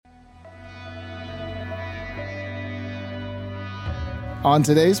On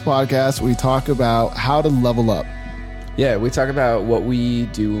today's podcast, we talk about how to level up. Yeah, we talk about what we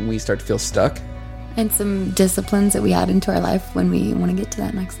do when we start to feel stuck. And some disciplines that we add into our life when we want to get to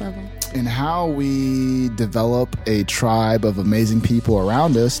that next level. And how we develop a tribe of amazing people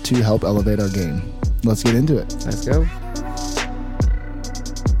around us to help elevate our game. Let's get into it. Let's go.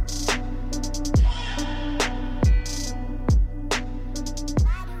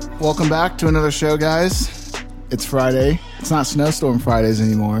 Welcome back to another show, guys. It's Friday. It's not Snowstorm Fridays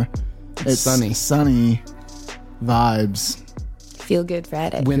anymore. It's sunny. Sunny vibes. Feel good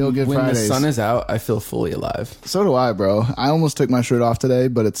Friday. When Feel good the Fridays. sun is out, I feel fully alive. So do I, bro. I almost took my shirt off today,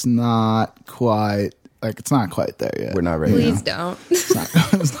 but it's not quite there yet. We're not ready. Please don't. It's not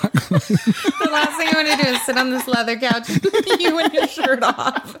The last thing I want to do is sit on this leather couch with you with your shirt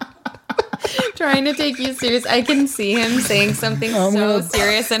off. Trying to take you serious. I can see him saying something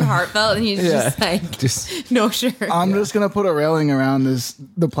serious and heartfelt, and he's just like, no shirt. I'm just going to put a railing around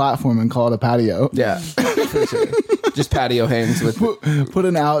the platform and call it a patio. Yeah, for sure. Just patio hangs with. Put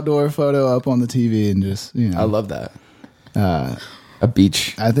an outdoor photo up on the TV and just, I love that. A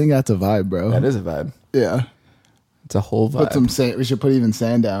beach. I think that's a vibe, bro. That is a vibe. Yeah. It's a whole vibe. Put some sand. We should put even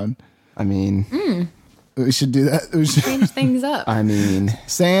sand down. I mean, We should do that. We should Change things up.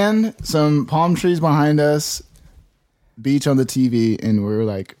 sand, some palm trees behind us, beach on the TV, and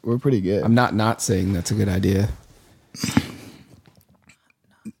we're pretty good. I'm not saying that's a good idea.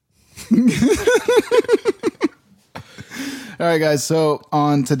 All right, guys. So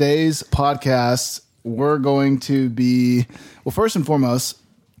on today's podcast, we're going to be, well, first and foremost,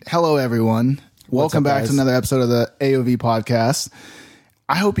 hello, everyone. Welcome back to another episode of the AOV podcast.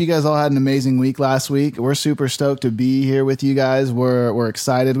 I hope you guys all had an amazing week last week. We're super stoked to be here with you guys. We're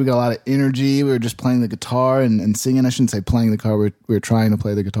excited. We got a lot of energy. We were just playing the guitar and singing. I shouldn't say playing the guitar. We were trying to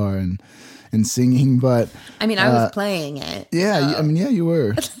play the guitar and singing, but I mean, I was playing it. yeah, you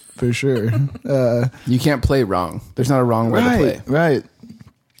were for sure. You can't play wrong. There's not a wrong way to play. Right.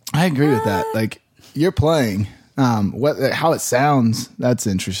 I agree with that. Like, you're playing. How it sounds, that's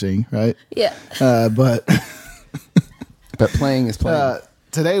interesting, right? Yeah. But playing is playing.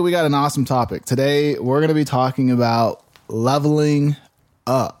 Today we got an awesome topic. Today we're going to be talking about leveling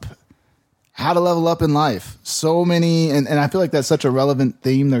up. How to level up in life. So many, and I feel like that's such a relevant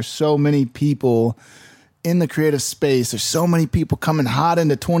theme. There's so many people in the creative space. There's so many people coming hot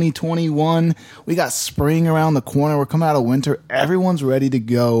into 2021. We got spring around the corner. We're coming out of winter. Everyone's ready to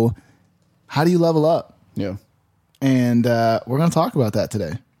go. How do you level up? Yeah. And we're going to talk about that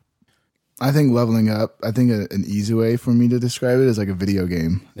today. I think leveling up, an easy way for me to describe it is like a video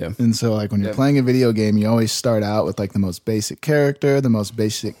game. Yeah. And so like when you're playing a video game, you always start out with like the most basic character, the most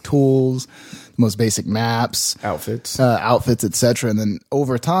basic tools, the most basic maps, Outfits, etc. And then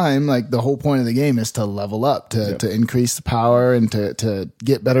over time, like the whole point of the game is to level up, to increase the power and to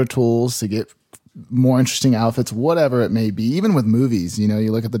get better tools, to get more interesting outfits, whatever it may be. Even with movies,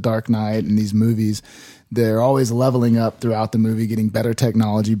 you look at The Dark Knight and these movies, they're always leveling up throughout the movie, getting better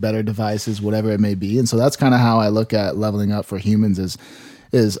technology, better devices, whatever it may be. And so that's kind of how I look at leveling up for humans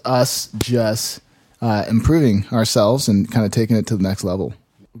is us just improving ourselves and kind of taking it to the next level.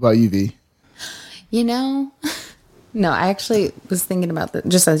 What about you, V? No, I actually was thinking about that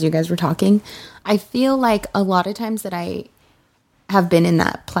just as you guys were talking. I feel like a lot of times that I have been in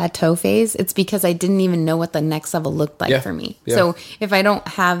that plateau phase, it's because I didn't even know what the next level looked like for me. Yeah. So if I don't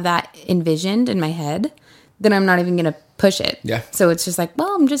have that envisioned in my head, then I'm not even going to push it. Yeah. So it's just like,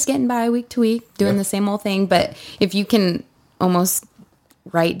 well, I'm just getting by week to week, doing the same old thing. But if you can almost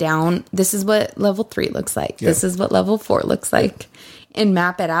write down, this is what level 3 looks like. This is what level 4 looks like. And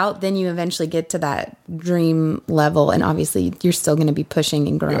map it out, then you eventually get to that dream level. And obviously you're still going to be pushing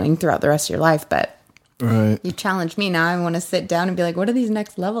and growing throughout the rest of your life. But Right. you challenged me. Now I want to sit down and be like, what do these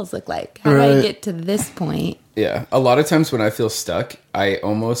next levels look like? How do I get to this point? Yeah. A lot of times when I feel stuck, I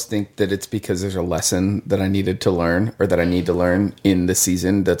almost think that it's because there's a lesson that I needed to learn or that I need to learn in the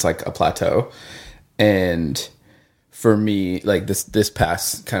season that's like a plateau. And for me, like this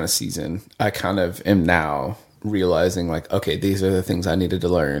past kind of season, I kind of am now realizing like, okay, these are the things I needed to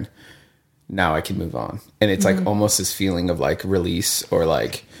learn. Now I can move on. And it's like almost this feeling of like release, or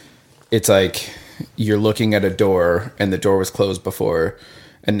like, it's like you're looking at a door and the door was closed before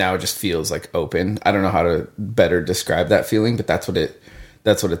and now it just feels like open. I don't know how to better describe that feeling, but that's what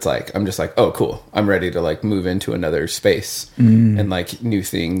it's like. I'm just like, oh, cool. I'm ready to like move into another space and like new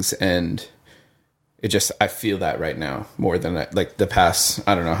things. And I feel that right now more than like the past,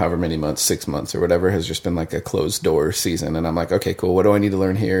 I don't know, however many months, 6 months or whatever has just been like a closed door season. And I'm like, okay, cool. What do I need to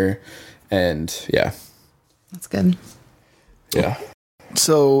learn here? And yeah. That's good. Yeah.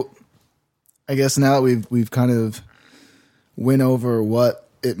 So I guess now that we've kind of went over what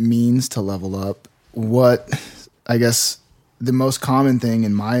it means to level up, what I guess the most common thing,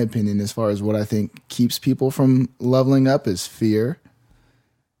 in my opinion, as far as what I think keeps people from leveling up is fear.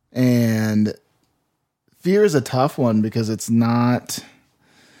 And fear is a tough one because it's not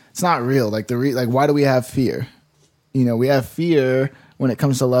real. Like why do we have fear? We have fear when it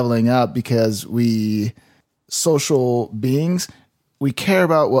comes to leveling up because we social beings, we care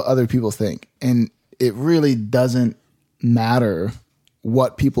about what other people think. And it really doesn't matter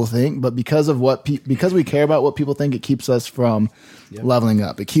what people think, but because we care about what people think, it keeps us from leveling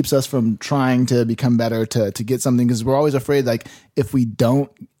up. It keeps us from trying to become better, to get something, because we're always afraid, like, if we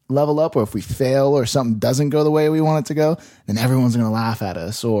don't level up or if we fail or something doesn't go the way we want it to go, then everyone's going to laugh at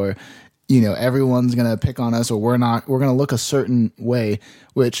us, or everyone's going to pick on us, or we're going to look a certain way,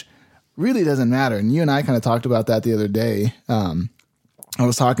 which really doesn't matter. And you and I kind of talked about that the other day. I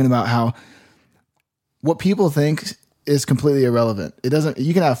was talking about how what people think is completely irrelevant.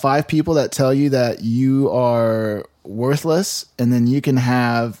 You can have 5 people that tell you that you are worthless, and then you can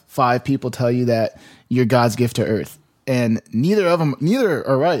have 5 people tell you that you're God's gift to earth. And neither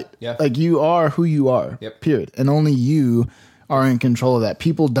are right. Yeah. Like, you are who you are, period. And only you are in control of that.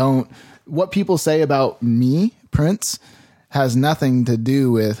 What people say about me, Prince, has nothing to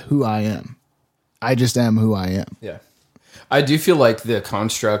do with who I am. I just am who I am. Yeah. I do feel like the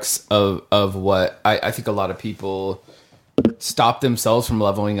constructs of what I think a lot of people stop themselves from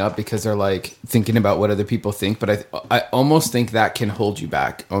leveling up because they're like thinking about what other people think. But I almost think that can hold you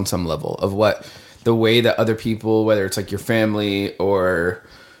back on some level of the way that other people, whether it's like your family or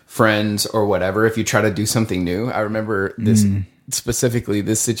friends or whatever, if you try to do something new. I remember this specifically,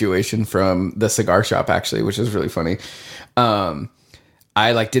 this situation from the cigar shop, actually, which is really funny.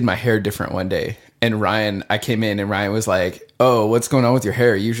 I did my hair different one day. And I came in and Ryan was like, "Oh, what's going on with your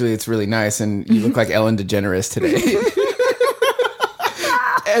hair? Usually it's really nice and you look like Ellen DeGeneres today."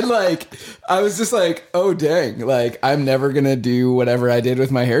 And I was just like, "Oh, dang. I'm never going to do whatever I did with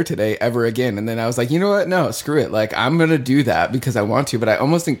my hair today ever again." And then I was like, "You know what? No, screw it. I'm going to do that because I want to." But I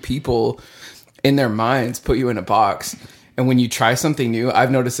almost think people in their minds put you in a box. And when you try something new, I've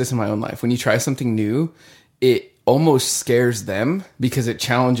noticed this in my own life. When you try something new, it almost scares them because it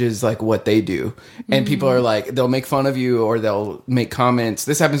challenges what they do. And people are they'll make fun of you or they'll make comments.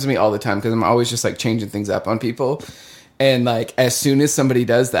 This happens to me all the time because I'm always just changing things up on people. And as soon as somebody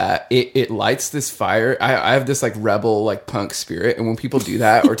does that, it lights this fire. I have this rebel punk spirit. And when people do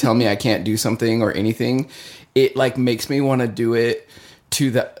that or tell me I can't do something or anything, it makes me want to do it to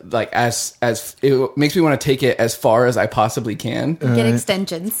the as it makes me want to take it as far as I possibly can. Get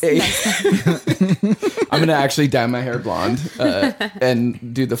extensions. I'm gonna actually dye my hair blonde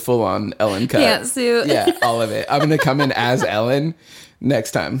and do the full on Ellen cut. Pantsuit. Yeah, all of it. I'm gonna come in as Ellen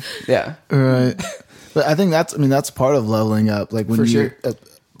next time. Yeah, right. But I think that's part of leveling up.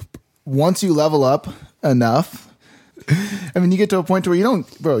 Once you level up enough, you get to a point where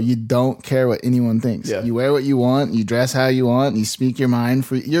you don't care what anyone thinks. Yeah. You wear what you want, you dress how you want, you speak your mind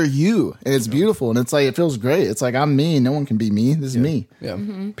free. You're you, and it's beautiful, and it's it feels great. It's I'm me. No one can be me. This is me. Yeah.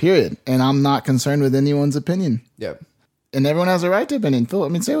 Period. And I'm not concerned with anyone's opinion. Yeah. And everyone has a right to opinion. Phil,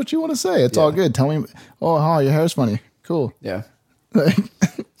 say what you want to say. It's all good. Tell me, your hair's funny. Cool. Yeah.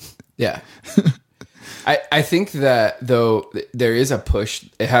 Yeah. I think that though there is a push,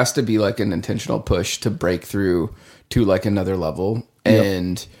 it has to be an intentional push to break through to another level.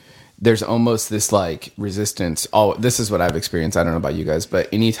 And there's almost this resistance. This is what I've experienced. I don't know about you guys, but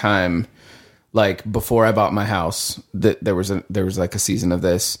anytime before I bought my house, there was a season of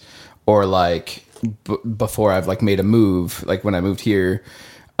this, or before I've made a move, when I moved here,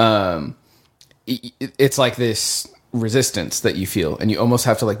 it's this resistance that you feel, and you almost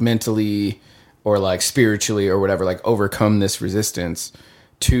have to mentally or spiritually or whatever, overcome this resistance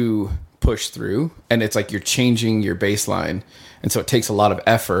to push through. And it's you're changing your baseline. And so it takes a lot of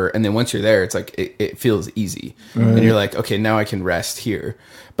effort. And then once you're there, it's it feels easy. Right. And you're okay, now I can rest here.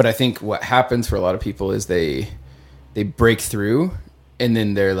 But I think what happens for a lot of people is they break through and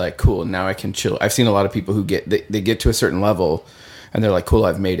then they're cool, now I can chill. I've seen a lot of people who they get to a certain level and they're cool,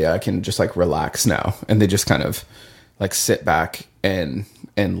 I've made it. I can just relax now. And they just kind of sit back and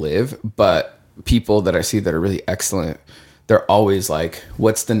live. But people that I see that are really excellent, they're always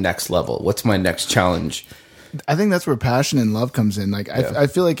what's the next level? What's my next challenge? I think that's where passion and love comes in. I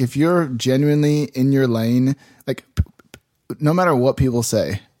feel if you're genuinely in your lane, no matter what people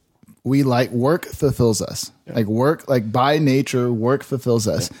say, we work fulfills us. Yeah. Work, by nature, work fulfills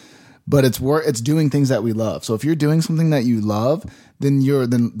us. Yeah. But it's doing things that we love. So if you're doing something that you love, then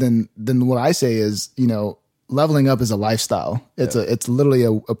then what I say is, leveling up is a lifestyle. It's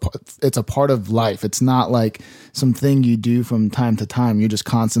literally it's a part of life. It's not like something you do from time to time. You're just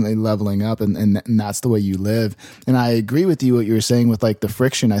constantly leveling up, and that's the way you live. And I agree with you what you were saying with like the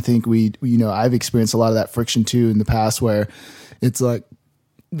friction. I think I've experienced a lot of that friction too in the past, where it's like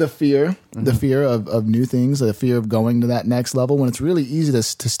the fear of new things, the fear of going to that next level, when it's really easy to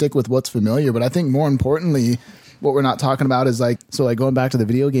stick with what's familiar. But I think more importantly, what we're not talking about is like going back to the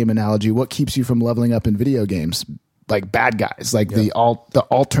video game analogy, what keeps you from leveling up in video games? Like bad guys, like the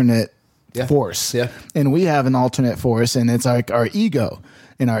alternate force. Yeah. And we have an alternate force, and it's like our ego,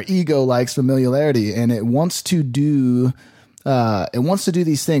 and our ego likes familiarity, and it wants to do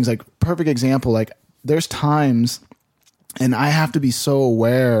these things. Like perfect example, like there's times, and I have to be so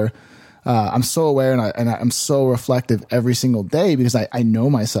aware. I'm so aware, and I'm so reflective every single day, because I know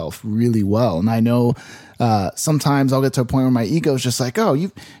myself really well, and I know sometimes I'll get to a point where my ego is just like, oh,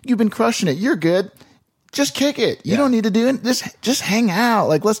 you've been crushing it, you're good, just kick it, you don't need to do it, just hang out,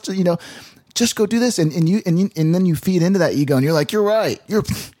 like let's just go do this, and then you feed into that ego, and you're like, you're right,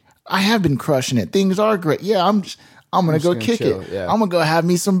 I have been crushing it, things are great, I'm gonna go kick it. Yeah. I'm gonna go have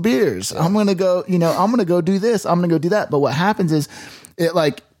me some beers. Yeah. I'm gonna go, I'm gonna go do this. I'm gonna go do that. But what happens is,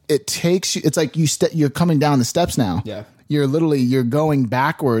 it takes you. It's like you're coming down the steps now. Yeah, you're going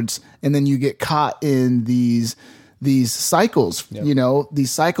backwards, and then you get caught in these cycles. Yep.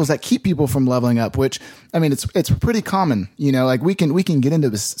 These cycles that keep people from leveling up. Which, I mean, it's pretty common. Like we can get into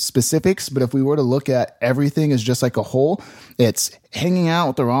the specifics, but if we were to look at everything as just like a whole, it's hanging out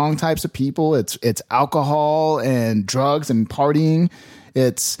with the wrong types of people. It's alcohol and drugs and partying.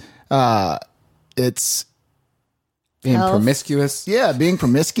 It's being promiscuous. Yeah, being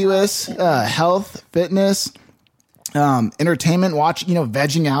promiscuous, health, fitness, entertainment,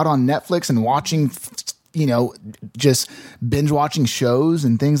 vegging out on Netflix and watching, just binge watching shows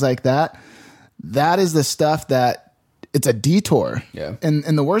and things like that. That is the stuff that it's a detour. Yeah.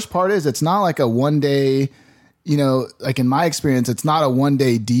 And the worst part is it's not like a one day, like in my experience, it's not a one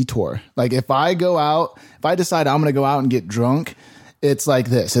day detour. Like if I decide I'm going to go out and get drunk, it's like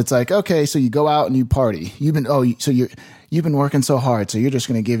this. It's like, okay, so you go out and you party. You've been working so hard, so you're just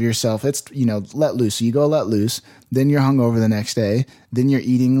going to give yourself, let loose. So you go let loose. Then you're hungover the next day. Then you're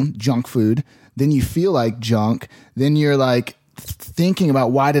eating junk food. Then you feel like junk. Then you're like thinking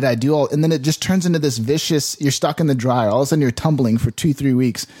about why did I do all, and then it just turns into this vicious, you're stuck in the dryer. All of a sudden you're tumbling for 2-3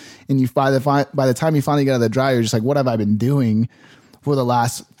 weeks. And by the time you finally get out of the dryer, you're just like, what have I been doing for the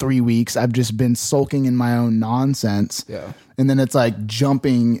last 3 weeks? I've just been sulking in my own nonsense. Yeah. And then it's like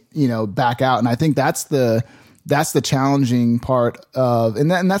jumping, back out. And I think that's the challenging part of, and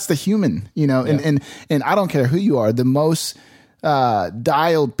that's the human, and I don't care who you are, the most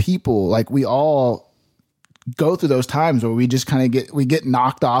dialed people, like we all go through those times where we just kind of get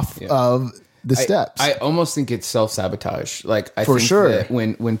knocked off of the steps. I almost think it's self-sabotage. Like I think that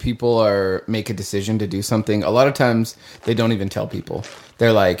when people make a decision to do something, a lot of times they don't even tell people.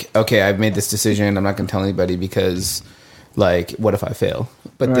 They're like, okay, I've made this decision. I'm not going to tell anybody because like, what if I fail?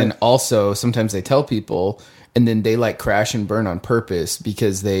 But then also sometimes they tell people, and then they like crash and burn on purpose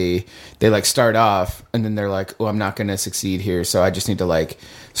because they like start off and then they're like, oh, I'm not going to succeed here. So I just need to like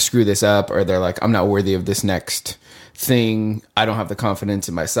screw this up. Or they're like, I'm not worthy of this next thing. I don't have the confidence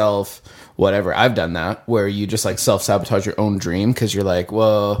in myself, whatever. I've done that where you just like self-sabotage your own dream because you're like,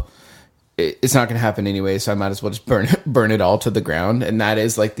 well, it's not going to happen anyway, so I might as well just burn it all to the ground. And that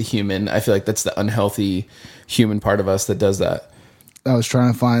is like the human. I feel like that's the unhealthy human part of us that does that. I was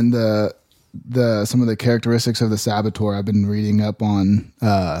trying to find some of the characteristics of the saboteur. I've been reading up on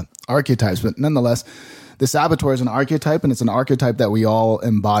archetypes, but nonetheless, the saboteur is an archetype, and it's an archetype that we all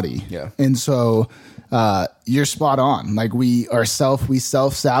embody. Yeah. And so you're spot on. Like we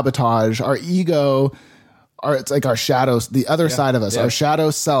self-sabotage our ego. It's like our shadows, the other side of us, our shadow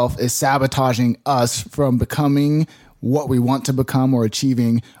self is sabotaging us from becoming what we want to become or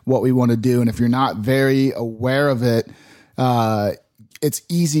achieving what we want to do. And if you're not very aware of it, it's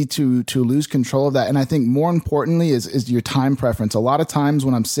easy to lose control of that. And I think more importantly is your time preference. A lot of times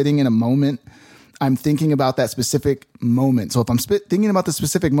when I'm sitting in a moment, I'm thinking about that specific moment. So if I'm thinking about the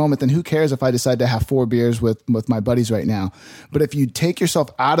specific moment, then who cares if I decide to have 4 beers with my buddies right now? But if you take yourself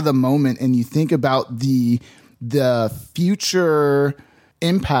out of the moment and you think about the future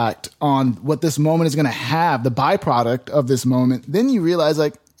impact on what this moment is going to have, the byproduct of this moment, then you realize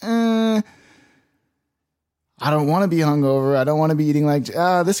like, I don't want to be hungover. I don't want to be eating like,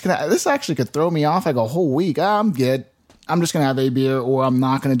 this actually could throw me off like a whole week. I'm good. I'm just going to have a beer, or I'm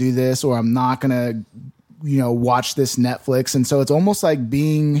not going to do this, or I'm not going to, watch this Netflix. And so it's almost like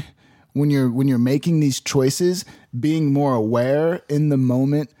when you're making these choices, being more aware in the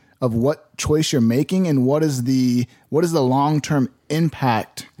moment of what choice you're making and what is the long-term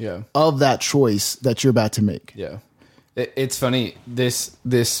impact of that choice that you're about to make. Yeah. It's funny. This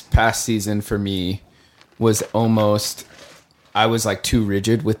past season for me was almost, I was like too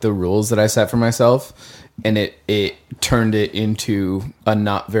rigid with the rules that I set for myself, and it turned it into a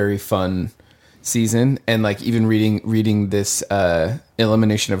not very fun season. And like even reading this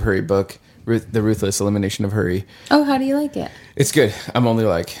Elimination of Hurry book, The Ruthless Elimination of Hurry. Oh, how do you like it? It's good. I'm only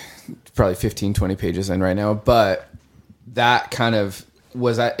like probably 15, 20 pages in right now, but that kind of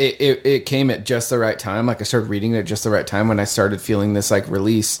it came at just the right time. Like I started reading it at just the right time when I started feeling this like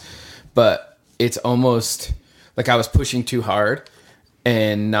release, but it's almost like I was pushing too hard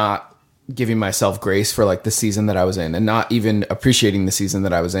and not giving myself grace for like the season that I was in and not even appreciating the season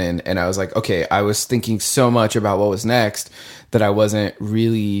that I was in. And I was like, okay, I was thinking so much about what was next that I wasn't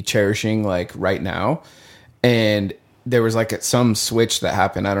really cherishing like right now. And there was like some switch that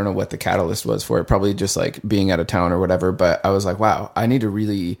happened. I don't know what the catalyst was for it. Probably just like being out of town or whatever. But I was like, wow, I need to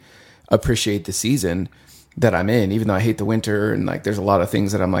really appreciate the season that I'm in, even though I hate the winter. And like, there's a lot of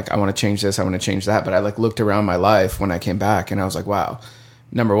things that I'm like, I want to change this. I want to change that. But I like looked around my life when I came back and I was like, wow,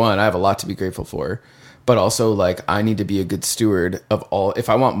 number one, I have a lot to be grateful for, but also like, I need to be a good steward of all. If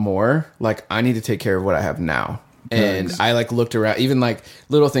I want more, like I need to take care of what I have now. And I like looked around, even like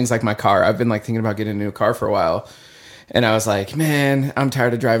little things like my car. I've been like thinking about getting a new car for a while. And I was like, man, I'm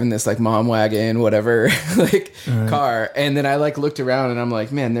tired of driving this like mom wagon, whatever, like car. And then I like looked around and I'm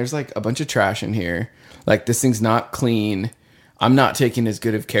like, man, there's like a bunch of trash in here. Like this thing's not clean. I'm not taking as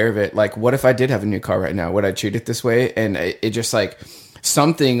good of care of it. Like, what if I did have a new car right now? Would I treat it this way? And it just like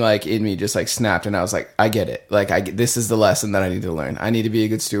something like in me just like snapped. And I was like, I get it. Like this is the lesson that I need to learn. I need to be a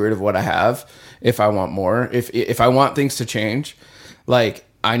good steward of what I have. If I want more, if I want things to change, like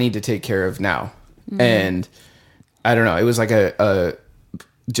I need to take care of now. And I don't know. It was like a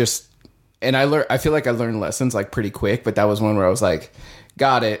just, and I feel like I learned lessons like pretty quick, but that was one where I was like,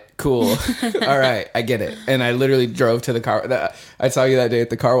 got it. Cool. All right. I get it. And I literally drove to the car. I saw you that day at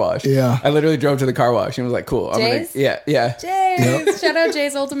the car wash. Yeah. I literally drove to the car wash and was like, cool. Jay's? Yeah. Jay's. Yep. Shout out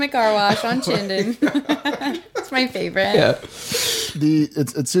Jay's Ultimate Car Wash on Chinden. It's my favorite. Yeah.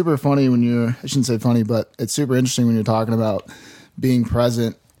 It's super funny I shouldn't say funny, but it's super interesting when you're talking about being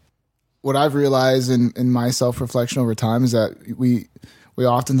present. What I've realized in my self-reflection over time is that we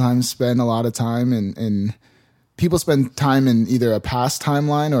oftentimes spend a lot of time in people spend time in either a past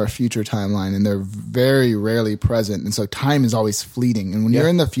timeline or a future timeline, and they're very rarely present. And so time is always fleeting. And when you're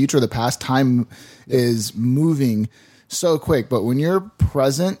in the future, the past, time is moving so quick. But when you're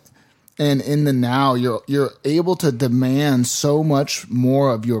present and in the now, you're able to demand so much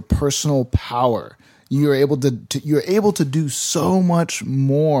more of your personal power. You're able to do so much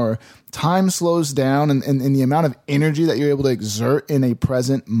more. Time slows down, and the amount of energy that you're able to exert in a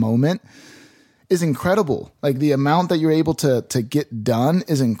present moment is incredible. Like the amount that you're able to get done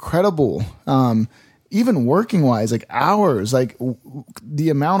is incredible. Even working wise, like hours, like the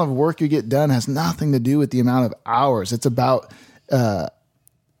amount of work you get done has nothing to do with the amount of hours. It's about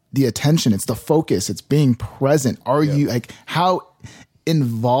the attention. It's the focus. It's being present. Are you like how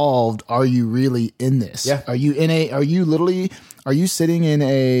involved are you really in this? Yeah. Are you sitting in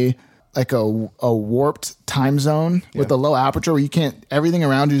a warped time zone with a low aperture where you can't, everything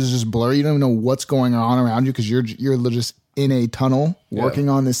around you is just blurry. You don't even know what's going on around you because you're just in a tunnel working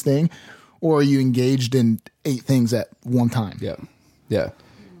on this thing, or are you engaged in 8 things at one time? Yeah. Yeah.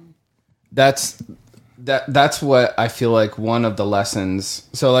 That's what I feel like one of the lessons.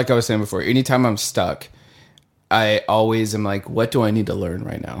 So like I was saying before, anytime I'm stuck, I always am like, what do I need to learn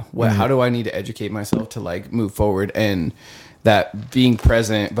right now? How do I need to educate myself to like move forward? And that being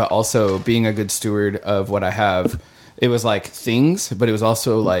present, but also being a good steward of what I have. It was like things, but it was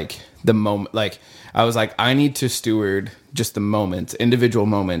also like the moment. Like I was like, I need to steward just the moments, individual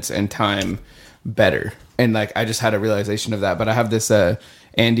moments and time better. And like, I just had a realization of that. But I have this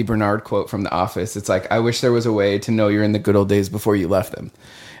Andy Bernard quote from The Office. It's like, I wish there was a way to know you're in the good old days before you left them.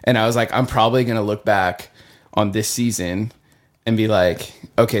 And I was like, I'm probably going to look back on this season and be like,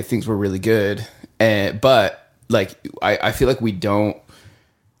 okay, things were really good. But like, I feel like we don't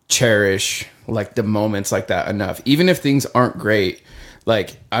cherish like the moments like that enough. Even if things aren't great,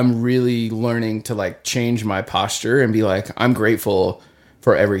 like I'm really learning to like change my posture and be like, I'm grateful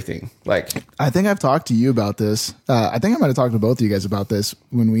for everything. Like, I think I've talked to you about this. I think I might have talked to both of you guys about this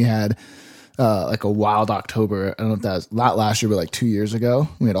when we had like a wild October. I don't know if that was not last year, but like 2 years ago,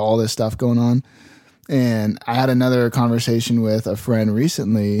 we had all this stuff going on. And I had another conversation with a friend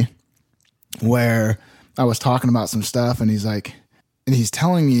recently where I was talking about some stuff, and he's like, and he's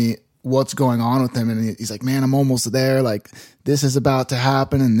telling me what's going on with him. And he's like, man, I'm almost there. Like, this is about to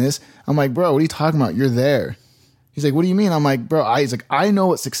happen. And this, I'm like, bro, what are you talking about? You're there. He's like, what do you mean? I'm like, bro, he's like, I know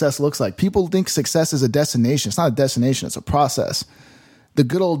what success looks like. People think success is a destination. It's not a destination. It's a process. The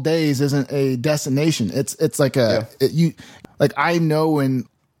good old days isn't a destination. It's like I know when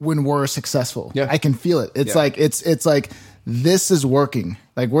we're successful. Yeah. I can feel it. It's like, it's like, this is working.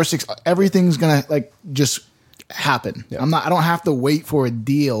 Like everything's going to like just happen. Yeah. I don't have to wait for a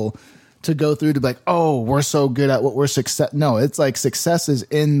deal to go through to be like, oh, we're so good at what we're success. No, it's like success is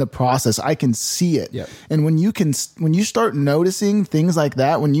in the process. I can see it. Yep. And when you start noticing things like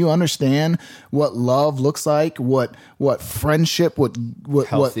that, when you understand what love looks like, what friendship, what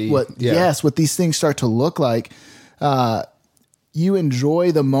these things start to look like, you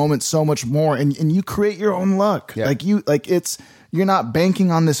enjoy the moment so much more, and you create your own luck. Yep. You're not banking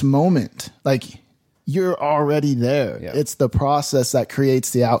on this moment. Like, you're already there. Yep. It's the process that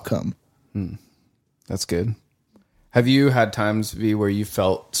creates the outcome. That's good. Have you had times, V, where you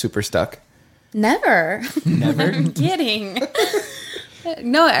felt super stuck? Never. Never? I'm kidding.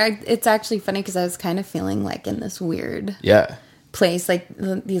 No, it's actually funny because I was kind of feeling like in this weird place like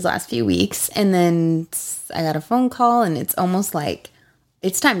these last few weeks. And then I got a phone call and it's almost like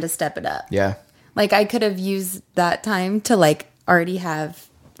it's time to step it up. Yeah. Like I could have used that time to like already have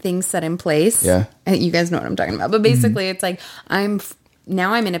things set in place. Yeah. You guys know what I'm talking about. But basically it's like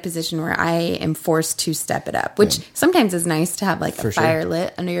now I'm in a position where I am forced to step it up, which sometimes is nice to have like a fire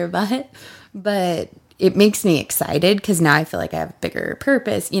lit under your butt, but it makes me excited because now I feel like I have a bigger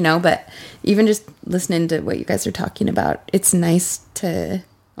purpose, but even just listening to what you guys are talking about, it's nice to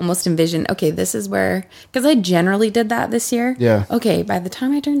almost envision, okay, this is where, because I generally did that this year. Yeah. Okay, by the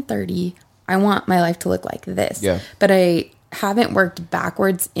time I turn 30, I want my life to look like this. Yeah. But I haven't worked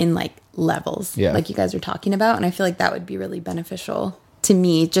backwards in like levels like you guys are talking about. And I feel like that would be really beneficial to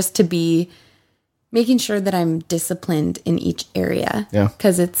me, just to be making sure that I'm disciplined in each area. Yeah.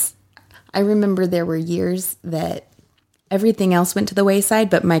 Because I remember there were years that everything else went to the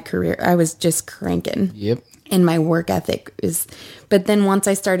wayside, but my career, I was just cranking. Yep. And my work ethic but then once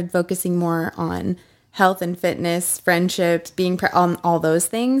I started focusing more on health and fitness, friendships, on all those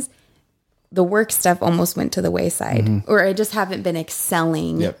things, the work stuff almost went to the wayside, or I just haven't been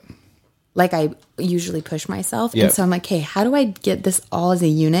excelling. Yep. Like I usually push myself. Yep. And so I'm like, hey, how do I get this all as a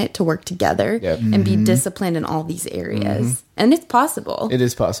unit to work together and be disciplined in all these areas? And it's possible. It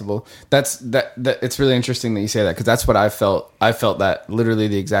is possible. That it's really interesting that you say that, because that's what I felt. I felt that literally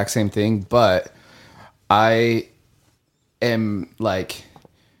the exact same thing, but I'm like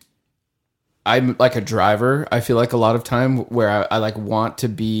a driver. I feel like a lot of time where I like want to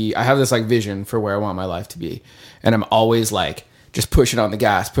be, I have this like vision for where I want my life to be. And I'm always like, just pushing on the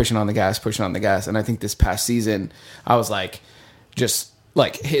gas. And I think this past season, I was like, just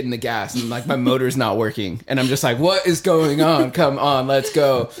like hitting the gas and like my motor's not working. And I'm just like, what is going on? Come on, let's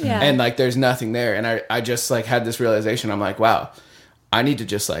go. Yeah. And like, there's nothing there. And I just like had this realization. I'm like, wow, I need to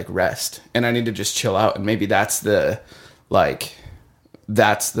just like rest and I need to just chill out. And maybe that's the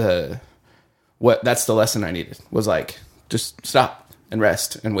lesson I needed, was like, just stop and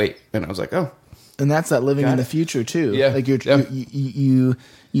rest and wait. And I was like, oh. And that's that living in the future too. Yeah. Like you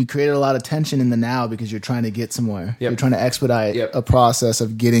created a lot of tension in the now because you're trying to get somewhere. Yep. You're trying to expedite a process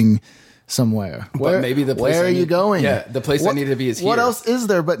of getting somewhere. But maybe the place where are you going? Yeah, the place I need to be is here. What else is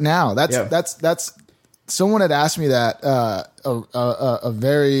there but now? That's someone had asked me that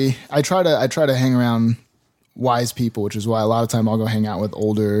I try to hang around wise people, which is why a lot of time I'll go hang out with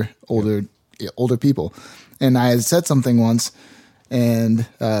older people. And I had said something once, and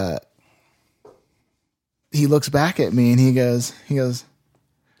he looks back at me and he goes,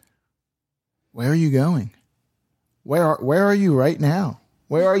 where are you going? Where are you right now?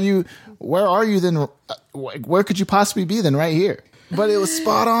 Where are you then? Where could you possibly be then? Right here. But it was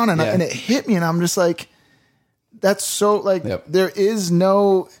spot on. And it hit me, and I'm just like, that's so like, there is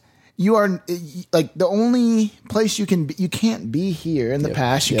no, you are like the only place you can't be here in the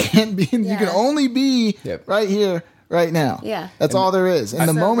past. You can't be, you can only be right here, right now. Yeah. That's all there is. And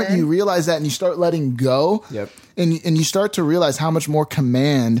the moment you realize that and you start letting go, and you start to realize how much more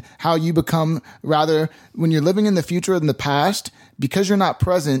command, how you become, rather, when you're living in the future and the past, because you're not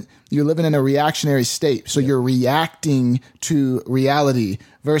present, you're living in a reactionary state. So you're reacting to reality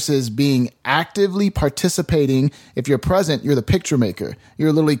versus being actively participating. If you're present, you're the picture maker.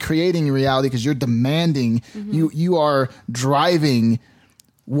 You're literally creating reality because you're demanding, you are driving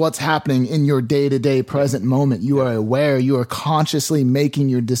what's happening in your day-to-day present moment. You are aware, you are consciously making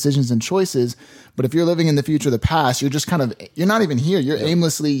your decisions and choices. But if you're living in the future, the past, you're just you're not even here. You're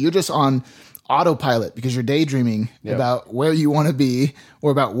aimlessly, you're just on autopilot because you're daydreaming about where you want to be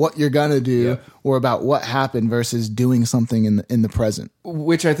or about what you're going to do or about what happened versus doing something in the present.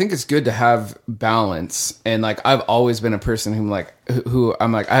 Which I think is good to have balance. And like, I've always been a person who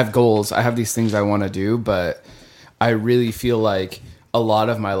I'm like, I have goals. I have these things I want to do, but I really feel like a lot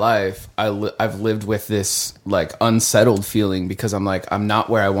of my life, I've lived with this like unsettled feeling because I'm like, I'm not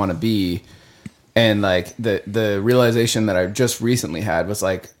where I want to be. And like the realization that I just recently had was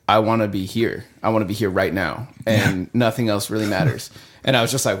like, I want to be here. I want to be here right now. And nothing else really matters. And I was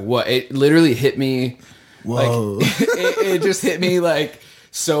just like, what? It literally hit me. Whoa. Like, it just hit me like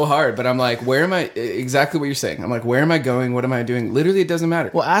so hard. But I'm like, where am I? Exactly what you're saying. I'm like, where am I going? What am I doing? Literally, it doesn't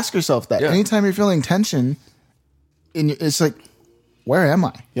matter. Well, ask yourself that. Anytime you're feeling tension, it's like, where am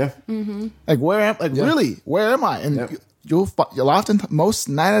I? Yeah. Mm-hmm. Like, really, where am I? And you'll often, most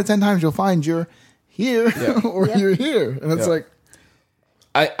 9 out of 10 times, you'll find you're here or you're here. And it's like,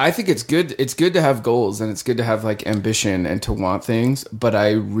 I think it's good. It's good to have goals and it's good to have like ambition and to want things. But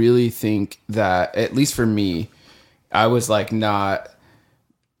I really think that, at least for me, I was like not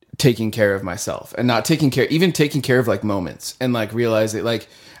taking care of myself and not taking care of like moments and like realizing like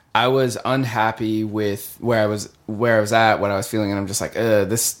I was unhappy with where I was at, what I was feeling. And I'm just like,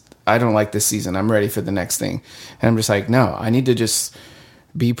 I don't like this season. I'm ready for the next thing. And I'm just like, no, I need to just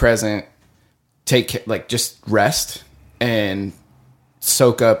be present, just rest and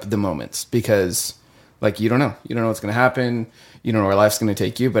soak up the moments because like, you don't know what's going to happen. You don't know where life's going to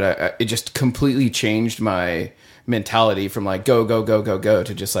take you. But it just completely changed my mentality from like, go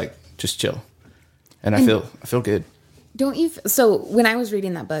to just chill. And I feel good. Don't you? So when I was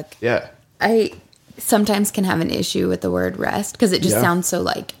reading that book, I sometimes can have an issue with the word rest because it just sounds so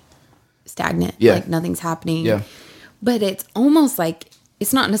like stagnant, like nothing's happening. Yeah. But it's almost like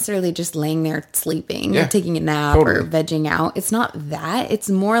it's not necessarily just laying there sleeping or taking a nap or vegging out. It's not that. It's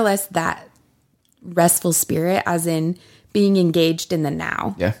more or less that restful spirit, as in being engaged in the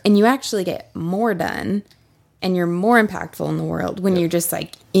now. Yeah. And you actually get more done and you're more impactful in the world when you're just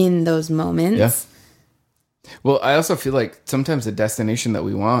like in those moments. Yeah. Well, I also feel like sometimes the destination that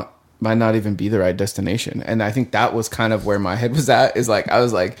we want might not even be the right destination. And I think that was kind of where my head was at, is like, I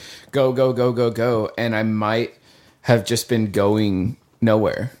was like, go. And I might have just been going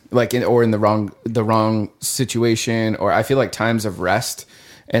nowhere, like in the wrong situation. Or I feel like times of rest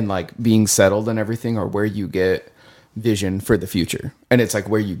and like being settled and everything are where you get vision for the future. And it's like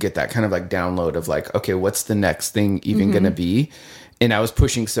where you get that kind of like download of like, okay, what's the next thing even going to be? And I was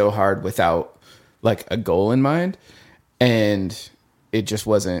pushing so hard without like a goal in mind, and it just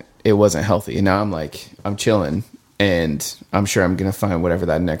wasn't healthy. And now I'm like, I'm chilling and I'm sure I'm going to find whatever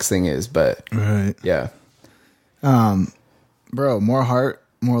that next thing is. But bro, more heart,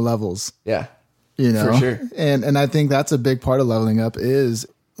 more levels. Yeah. You know, for sure. And I think that's a big part of leveling up is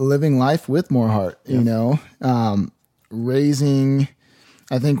living life with more heart, you know, raising,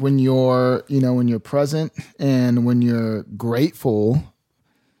 I think when you're present and when you're grateful,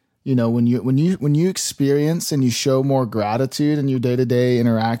 you know, when you experience and you show more gratitude in your day-to-day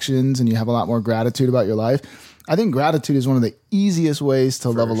interactions and you have a lot more gratitude about your life, I think gratitude is one of the easiest ways to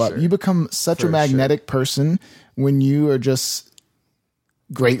level up. You become such a magnetic person when you are just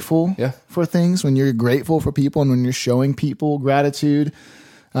grateful for things, when you're grateful for people and when you're showing people gratitude.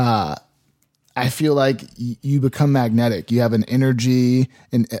 I feel like you become magnetic. You have an energy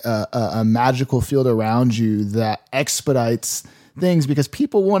and a magical field around you that expedites things because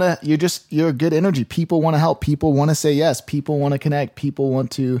people want to, you're a good energy. People want to help. People want to say yes. People want to connect. People want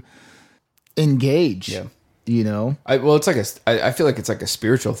to engage, you know? I feel like it's like a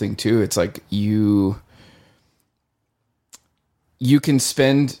spiritual thing too. It's like you can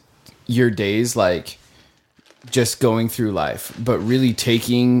spend your days like just going through life, but really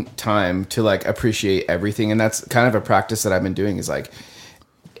taking time to like appreciate everything. And that's kind of a practice that I've been doing, is like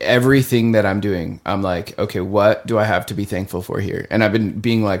everything that I'm doing, I'm like, okay, what do I have to be thankful for here? And I've been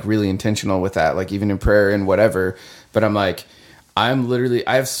being like really intentional with that, like even in prayer and whatever. But I'm like, I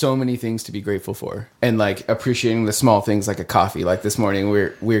have so many things to be grateful for, and like appreciating the small things, like a coffee. Like this morning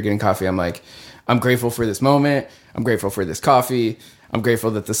we were getting coffee. I'm like, I'm grateful for this moment. I'm grateful for this coffee. I'm grateful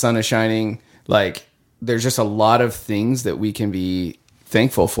that the sun is shining. Like, there's just a lot of things that we can be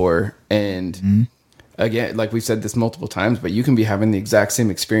thankful for. And again, like we've said this multiple times, but you can be having the exact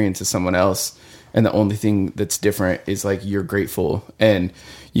same experience as someone else, and the only thing that's different is like you're grateful. And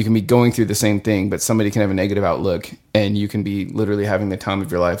you can be going through the same thing, but somebody can have a negative outlook, and you can be literally having the time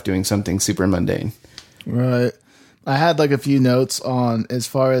of your life doing something super mundane. Right. I had like a few notes on as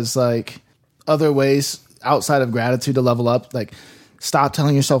far as like other ways outside of gratitude to level up, like stop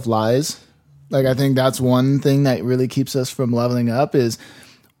telling yourself lies. Like, I think that's one thing that really keeps us from leveling up is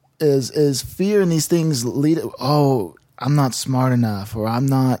is fear and these things lead. Oh, I'm not smart enough, or I'm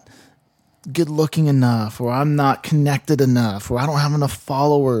not good looking enough, or I'm not connected enough, or I don't have enough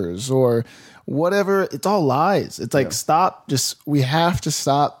followers, or whatever. It's all lies. It's like, we have to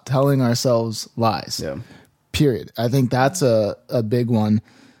stop telling ourselves lies. Yeah. Period. I think that's a big one.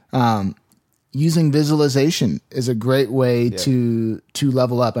 Using visualization is a great way to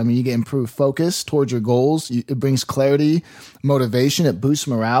level up. I mean, you get improved focus towards your goals. It brings clarity, motivation. It boosts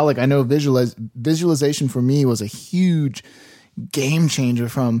morale. Like, I know visualization for me was a huge game changer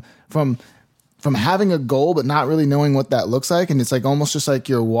from having a goal but not really knowing what that looks like. And it's like almost just like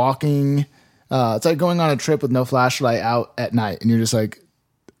you're walking. It's like going on a trip with no flashlight out at night, and you're just like,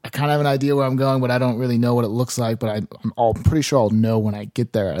 I kind of have an idea where I'm going, but I don't really know what it looks like. But I'm pretty sure I'll know when I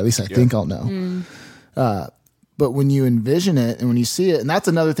get there. At least I think I'll know. But when you envision it and when you see it, and that's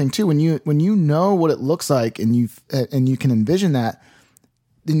another thing too. When you know what it looks like and you can envision that,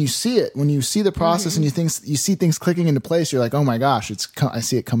 then you see it. When you see the process and you see things clicking into place, you're like, oh my gosh, I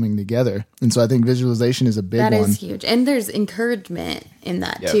see it coming together. And so I think visualization is a big one. That is huge, and there's encouragement in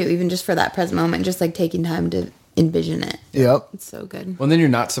that too. Even just for that present moment, just like taking time to envision it. Yep. It's so good. Well, then you're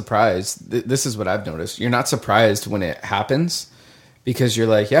not surprised. This is what I've noticed. You're not surprised when it happens, because you're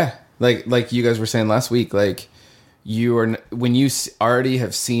like, yeah, like you guys were saying last week, like when you already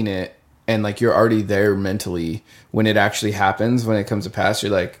have seen it and like you're already there mentally, when it actually happens, when it comes to pass,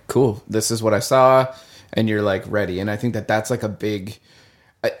 you're like, cool, this is what I saw, and you're like ready. And I think that's like a big,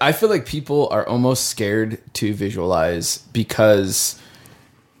 I feel like people are almost scared to visualize because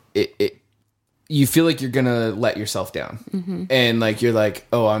you feel like you're gonna let yourself down, and like you're like,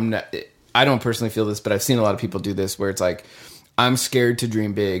 oh, I'm not. I don't personally feel this, but I've seen a lot of people do this, where it's like, I'm scared to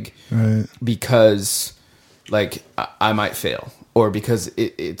dream big, because like I might fail, or because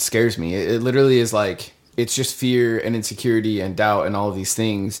it scares me. It literally is like, it's just fear and insecurity and doubt and all of these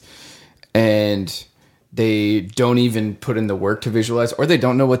things, and they don't even put in the work to visualize, or they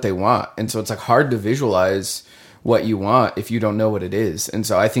don't know what they want, and so it's like hard to visualize what you want if you don't know what it is. And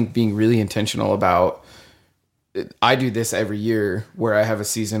so I think being really intentional about, I do this every year where I have a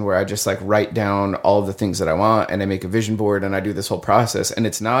season where I just like write down all of the things that I want, and I make a vision board, and I do this whole process. And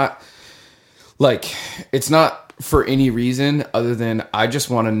it's not for any reason other than I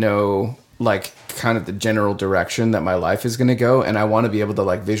just want to know like kind of the general direction that my life is going to go. And I want to be able to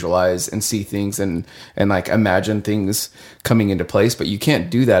like visualize and see things and like imagine things coming into place. But you can't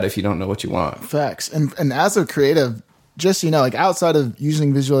do that if you don't know what you want. Facts. And as a creative, just, like outside of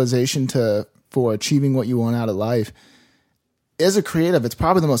using visualization for achieving what you want out of life, as a creative, it's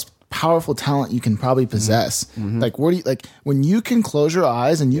probably the most powerful talent you can probably possess. Like, when you can close your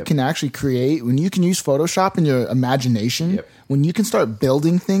eyes and you can actually create, when you can use Photoshop in your imagination, when you can start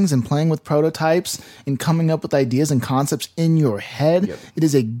building things and playing with prototypes and coming up with ideas and concepts in your head, it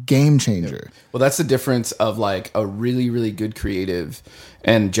is a game changer. Well, that's the difference of like a really, really good creative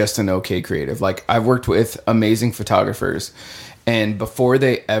and just an okay creative. Like, I've worked with amazing photographers, and before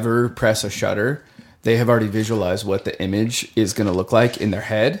they ever press a shutter, they have already visualized what the image is going to look like in their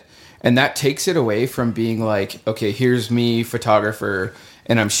head. And that takes it away from being like, okay, here's me, photographer,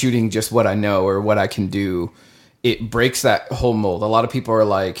 and I'm shooting just what I know or what I can do. It breaks that whole mold. A lot of people are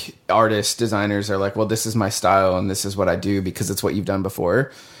like, artists, designers are like, well, this is my style and this is what I do because it's what you've done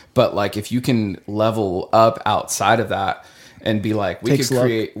before. But like, if you can level up outside of that and be like, we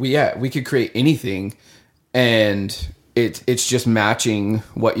could create anything, and it's just matching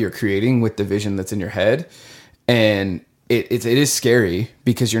what you're creating with the vision that's in your head. And it is scary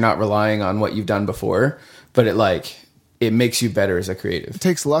because you're not relying on what you've done before, but it makes you better as a creative. It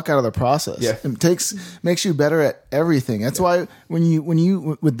takes luck out of the process. Yeah. It makes you better at everything. That's why when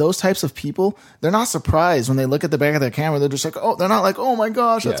you with those types of people, they're not surprised when they look at the back of their camera. They're just like, oh, they're not like, oh my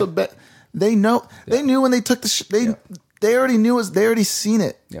gosh, that's a bet. They know. They knew when they took the. They already knew they already seen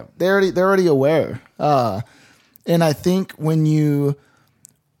it. Yeah. They're already aware. And I think when you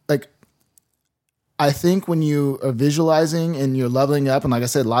are visualizing and you're leveling up, and like I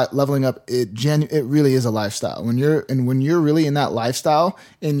said, leveling up, it really is a lifestyle. When you're really in that lifestyle,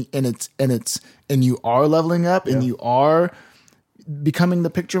 and you are leveling up, and you are becoming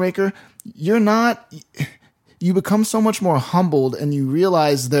the picture maker, you become so much more humbled, and you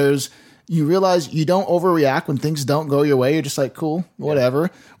realize you don't overreact when things don't go your way. You're just like, cool,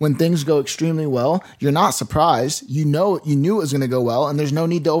 whatever. When things go extremely well, you're not surprised. You knew it was going to go well, and there's no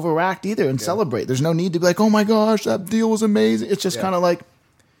need to overreact either and celebrate. There's no need to be like, oh my gosh, that deal was amazing. It's just kind of like,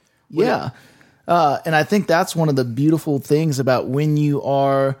 and I think that's one of the beautiful things about when you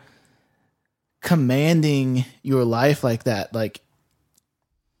are commanding your life like that. Like,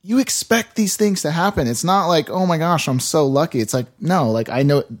 you expect these things to happen. It's not like, oh my gosh, I'm so lucky. It's like, no, like I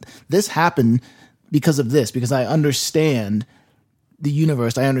know this happened because of this, because I understand the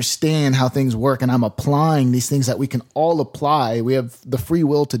universe. I understand how things work, and I'm applying these things that we can all apply. We have the free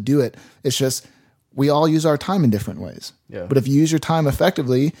will to do it. It's just, we all use our time in different ways. Yeah. But if you use your time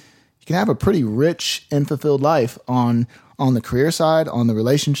effectively, you can have a pretty rich and fulfilled life on the career side, on the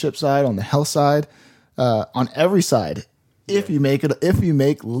relationship side, on the health side, on every side. If you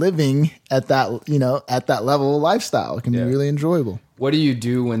make living at that, at that level of lifestyle, it can be really enjoyable. What do you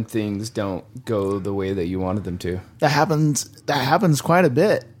do when things don't go the way that you wanted them to? That happens quite a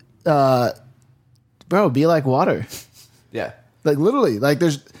bit. Bro, be like water. Yeah. Like literally, like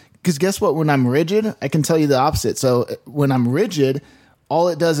because guess what? When I'm rigid, I can tell you the opposite. So when I'm rigid, all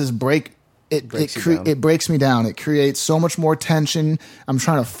it does is break. It breaks me down. It creates so much more tension. I'm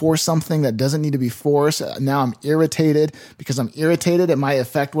trying to force something that doesn't need to be forced. Now I'm irritated. Because I'm irritated, it might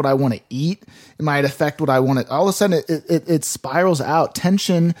affect what I want to eat. It might affect what I want to. All of a sudden, it spirals out.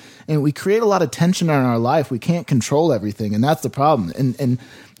 Tension, and we create a lot of tension in our life. We can't control everything, and that's the problem. And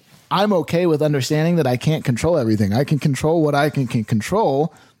I'm okay with understanding that I can't control everything. I can control what I can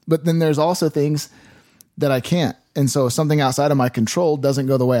control, but then there's also things that I can't. And so if something outside of my control doesn't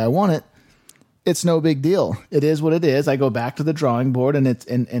go the way I want it, it's no big deal. It is what it is. I go back to the drawing board, and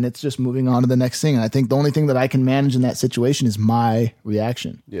it's just moving on to the next thing. And I think the only thing that I can manage in that situation is my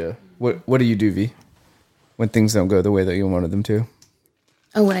reaction. Yeah. What do you do, V, when things don't go the way that you wanted them to?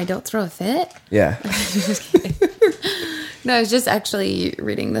 Oh, when I don't throw a fit? Yeah. No, I was just actually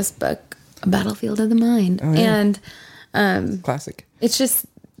reading this book, A Battlefield of the Mind. Oh, yeah. And Classic. it's just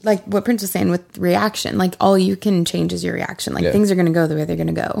like what Prince was saying with reaction. Like all you can change is your reaction. Like things are going to go the way they're going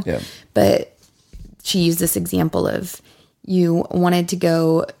to go. Yeah. But she used this example of you wanted to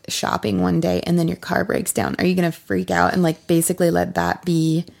go shopping one day and then your car breaks down. Are you going to freak out and like basically let that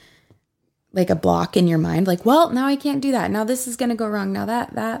be like a block in your mind? Like, well, now I can't do that. Now this is going to go wrong. Now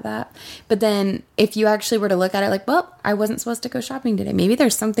that. But then if you actually were to look at it like, well, I wasn't supposed to go shopping today. Maybe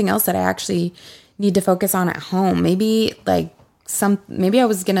there's something else that I actually need to focus on at home. Maybe maybe I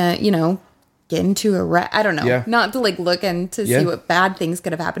was going to, get into a wreck. I don't know. Yeah. Not to like look and to see what bad things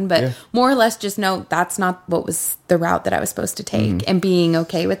could have happened, but more or less just know that's not what was the route that I was supposed to take, and being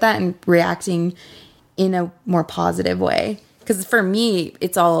okay with that and reacting in a more positive way. Because for me,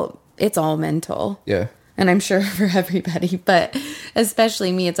 it's all mental. Yeah. And I'm sure for everybody, but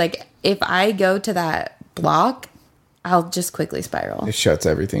especially me, it's like if I go to that block, I'll just quickly spiral. It shuts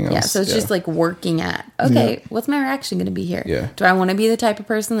everything else. Yeah, so it's just like working at, okay, what's my reaction going to be here? Yeah. Do I want to be the type of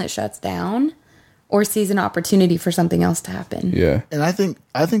person that shuts down or sees an opportunity for something else to happen? Yeah. And I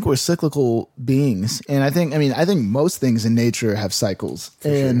think we're cyclical beings. And I think most things in nature have cycles.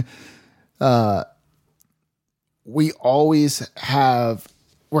 And we always have,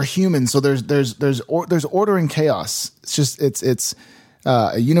 we're human. So there's order and chaos. It's just, it's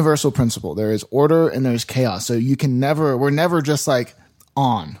a universal principle. There is order and there's chaos. So we're never just like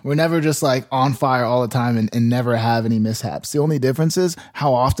on. We're never just like on fire all the time and never have any mishaps. The only difference is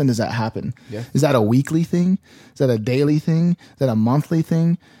how often does that happen? Yeah. Is that a weekly thing? Is that a daily thing? Is that a monthly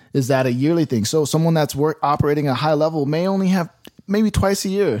thing? Is that a yearly thing? So someone that's operating a high level may only have maybe twice a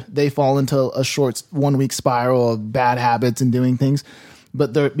year they fall into a short 1 week spiral of bad habits and doing things.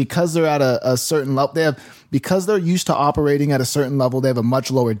 But because they're at a certain level, because they're used to operating at a certain level, they have a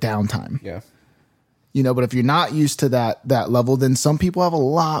much lower downtime. Yeah. But if you're not used to that level, then some people have a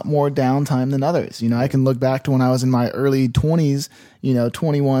lot more downtime than others. I can look back to when I was in my early 20s,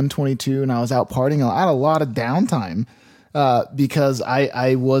 21, 22, and I was out partying. I had a lot of downtime because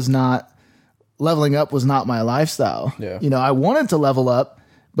I was not, leveling up was not my lifestyle. Yeah. I wanted to level up,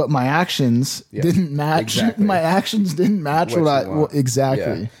 but my actions didn't match. Exactly. My actions didn't match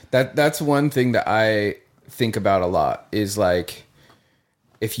exactly. Yeah. That's one thing that I think about a lot is like,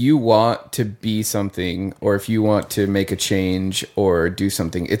 if you want to be something or if you want to make a change or do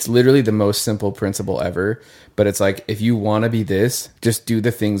something, it's literally the most simple principle ever. But it's like, if you want to be this, just do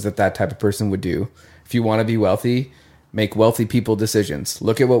the things that type of person would do. If you want to be wealthy, make wealthy people decisions.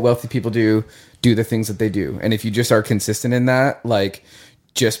 Look at what wealthy people do the things that they do. And if you just are consistent in that, like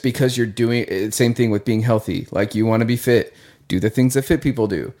just because you're doing same thing with being healthy, like you want to be fit, do the things that fit people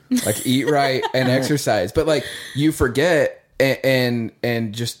do, like eat right and exercise. But like you forget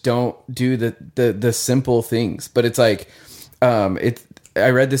and just don't do the simple things. But it's like, I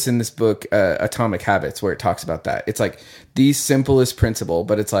read this in this book, Atomic Habits, where it talks about that. It's like the simplest principle,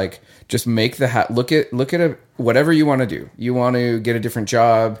 but it's like, just make look at whatever you want to do. You want to get a different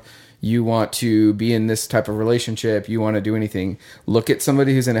job. You want to be in this type of relationship. You want to do anything. Look at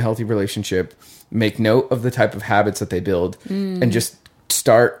somebody who's in a healthy relationship, make note of the type of habits that they build and just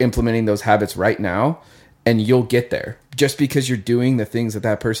start implementing those habits right now, and you'll get there. Just because you're doing the things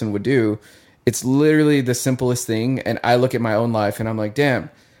that person would do, it's literally the simplest thing. And I look at my own life and I'm like, damn,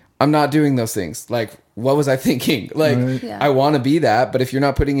 I'm not doing those things. Like, what was I thinking? Like, Right. Yeah. I want to be that, but if you're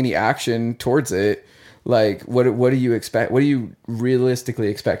not putting any action towards it, like, what do you expect? What do you realistically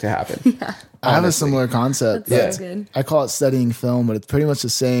expect to happen? I have a similar concept. That's so good. I call it studying film, but it's pretty much the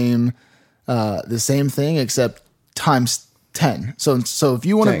same thing except times 10. So if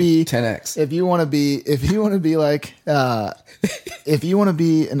you want to be 10x, if you want to be like if you want to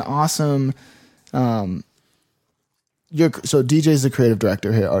be an awesome so DJ's the creative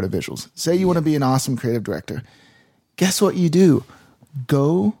director here at Art of Visuals. Say you want to be an awesome creative director. Guess what you do?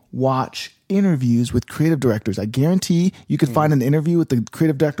 Go watch interviews with creative directors. I guarantee you could find an interview with the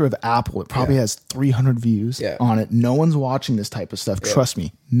creative director of Apple. It probably has 300 views on it. No one's watching this type of stuff. Trust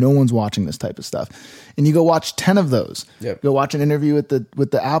me, no one's watching this type of stuff. And you go watch 10 of those. Go watch an interview with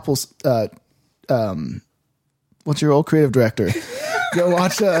the Apple's what's your old creative director? Go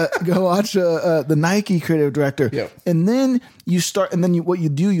watch the Nike creative director. And then what you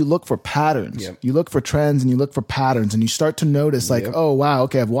do, you look for patterns. You look for trends and you look for patterns, and you start to notice like, oh wow,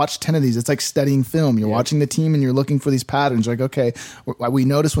 okay, I've watched 10 of these. It's like studying film. You're watching the team and you're looking for these patterns. Like, okay, we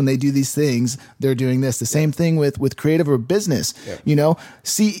notice when they do these things, they're doing this. The same thing with creative or business. You know,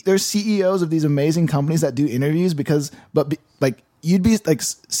 there's CEOs of these amazing companies that do interviews you'd be like,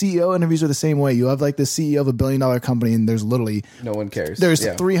 CEO interviews are the same way. You have like the CEO of $1 billion company and there's literally no one cares. There's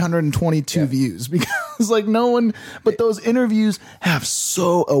 322 views because like no one, but those interviews have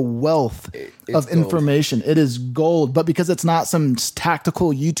a wealth of information. It is gold, but because it's not some tactical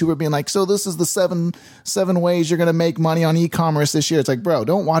YouTuber being like, so this is the seven ways you're going to make money on e-commerce this year. It's like, bro,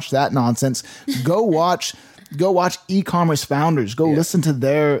 don't watch that nonsense. Go watch e-commerce founders. Go listen to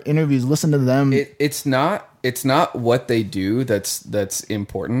their interviews. Listen to them. It's not what they do that's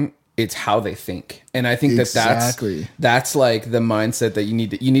important. It's how they think. And I think that's like the mindset that you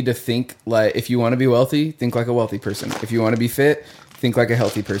need to think like, if you want to be wealthy, think like a wealthy person. If you want to be fit, think like a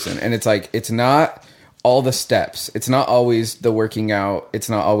healthy person. And it's like, it's not all the steps. It's not always the working out. It's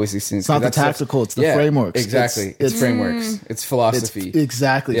not always these things. It's not the tactical. It's the frameworks. Exactly. It's frameworks. It's philosophy.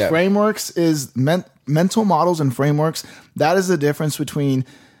 Exactly. Yeah. Frameworks is mental models and frameworks. That is the difference between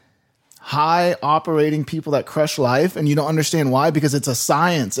high operating people that crush life and you don't understand why, because it's a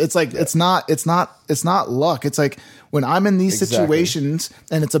science. It's like, it's not luck. It's like when I'm in these situations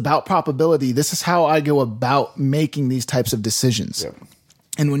and it's about probability, this is how I go about making these types of decisions.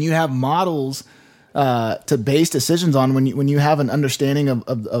 And when you have models to base decisions on, when you have an understanding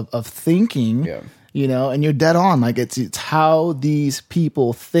of thinking, you know, and you're dead on, like it's how these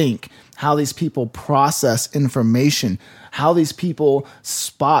people think, how these people process information, how these people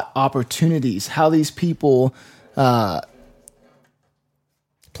spot opportunities, how these people play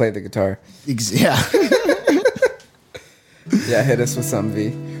the guitar. Yeah. Yeah, hit us with some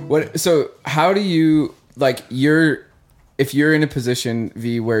V. So how do you, like, if you're in a position,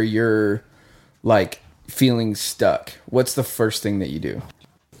 V, where you're like feeling stuck, what's the first thing that you do?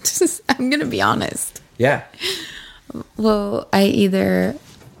 I'm gonna be honest. Yeah. Well, I either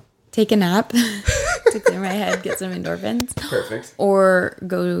take a nap to clear my head, get some endorphins. Perfect. Or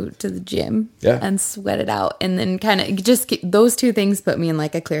go to the gym and sweat it out. And then kind of just those two things put me in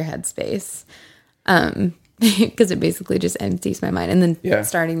like a clear headspace. Because it basically just empties my mind. And then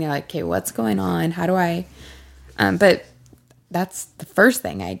starting there, like, okay, what's going on? How do I, but that's the first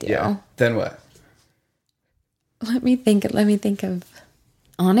thing I do. Yeah. Then what? Let me think of,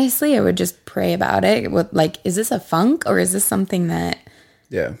 honestly, I would just pray about it. Like, is this a funk or is this something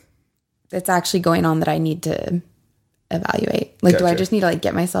that's actually going on that I need to evaluate? Like, do I just need to like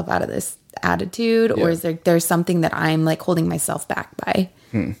get myself out of this attitude, or is there's something that I'm like holding myself back by?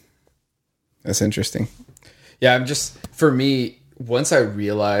 That's interesting. Yeah, for me, once I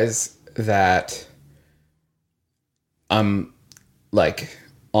realize that I'm like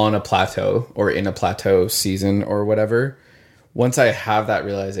on a plateau or in a plateau season or whatever, once I have that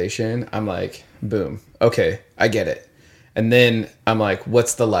realization, I'm like, boom, okay, I get it. And then I'm like,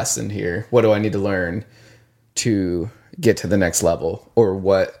 what's the lesson here? What do I need to learn to get to the next level? Or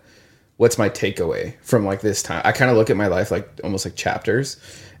what's my takeaway from like this time? I kind of look at my life like almost like chapters,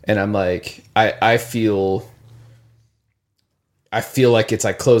 and I'm like, I feel like it's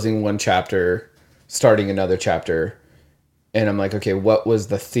like closing one chapter, starting another chapter. And I'm like, okay, what was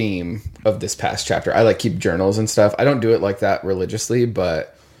the theme of this past chapter? I like keep journals and stuff. I don't do it like that religiously,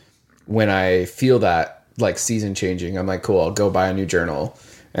 but when I feel that like season changing, I'm like, cool, I'll go buy a new journal.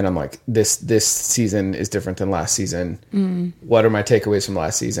 And I'm like, this season is different than last season. What are my takeaways from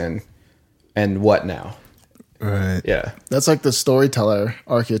last season? And what now? Right. Yeah. That's like the storyteller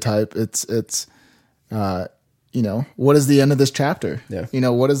archetype. It's what is the end of this chapter? Yeah.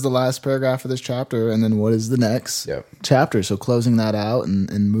 What is the last paragraph of this chapter? And then what is the next chapter? So closing that out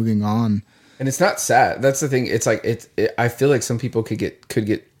and moving on. And it's not sad. That's the thing. It's like, I feel like some people could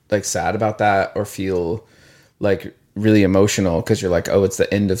get like sad about that or feel like really emotional because you're like, oh, it's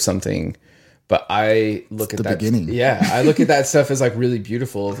the end of something. But I look at the that beginning. Yeah. I look at that stuff as like really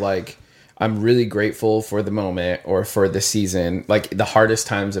beautiful of like, I'm really grateful for the moment or for the season, like the hardest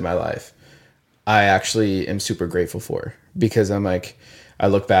times in my life. I actually am super grateful for because I'm like, I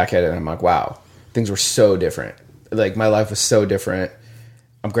look back at it and I'm like, wow, things were so different. Like my life was so different.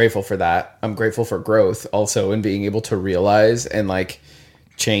 I'm grateful for that. I'm grateful for growth also and being able to realize and like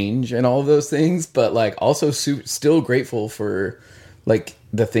change and all of those things, but like also still grateful for like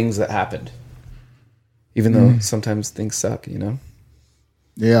the things that happened, even though sometimes things suck,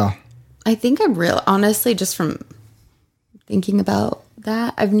 Yeah. I think honestly, just from thinking about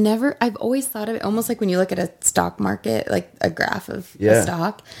that, I've always thought of it almost like when you look at a stock market, like a graph of a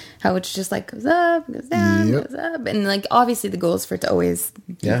stock, how it's just like goes up, goes down, goes up. And like, obviously the goal is for it to always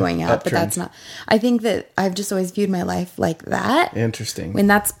be going up, but that's not, I think that I've just always viewed my life like that. Interesting. When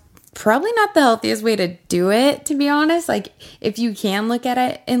that's probably not the healthiest way to do it, to be honest. Like if you can look at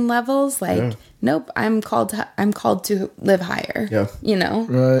it in levels, like, nope, I'm called to live higher,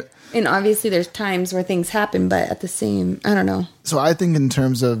 Right. And obviously there's times where things happen, but at the same, I don't know. So I think in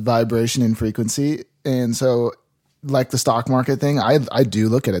terms of vibration and frequency, and so like the stock market thing, I do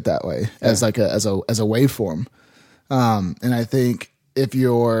look at it that way as like as a waveform. And I think if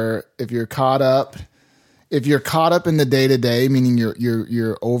you're caught up in the day to day, meaning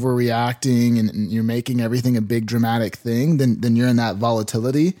you're overreacting and you're making everything a big dramatic thing, then you're in that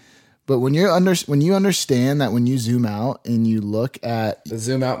volatility. But when you understand that when you zoom out and you look at the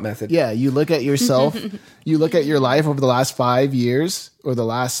zoom out method, you look at yourself, you look at your life over the last 5 years or the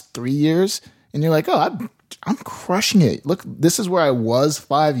last 3 years, and you're like, oh, I'm crushing it. Look, this is where I was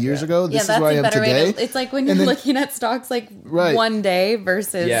 5 years ago. This is where I am today. It's like when you're looking at stocks like one day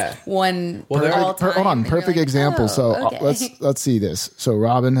versus one all time. Hold on, perfect like, example. Let's see this. So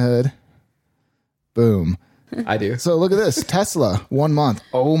Robinhood, boom. I do. So look at this. Tesla, 1 month.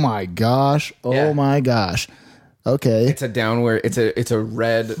 Oh my gosh. Oh my gosh. Okay. It's a downward. It's a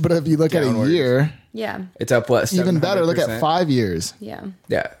red. But if you look downward. at a year, it's up what? Even better. Look at 5 years. Yeah.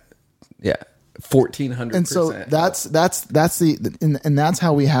 1,400%. And so that's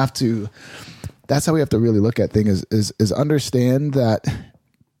how we have to. That's how we have to really look at things. Is understand that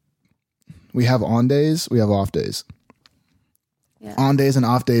we have on days, we have off days. Yeah. On days and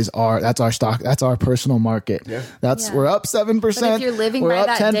off days that's our stock. That's our personal market. Yeah. We're up 7%. But if you're living by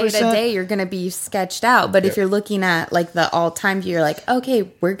that 10%. Day to day, you're going to be sketched out. But if you're looking at like the all time view, you're like,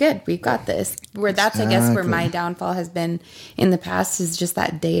 okay, we're good. We've got this. Where that's, I guess, where my downfall has been in the past is just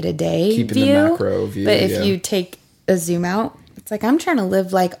that day to day view. Keeping the macro view. But if you take a zoom out, it's like I'm trying to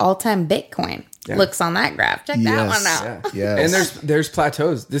live like all time Bitcoin. Yeah. Looks on that graph. Check that one out. Yeah. And there's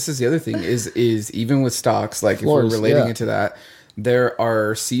plateaus. This is the other thing is even with stocks, like if we're relating it to that. There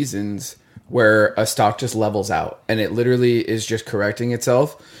are seasons where a stock just levels out and it literally is just correcting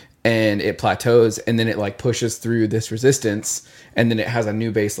itself and it plateaus and then it like pushes through this resistance and then it has a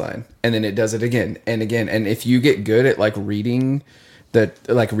new baseline and then it does it again and again. And if you get good at like reading a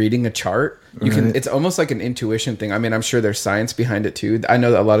chart, you can, it's almost like an intuition thing. I mean, I'm sure there's science behind it too. I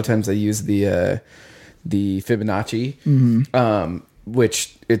know that a lot of times they use the Fibonacci,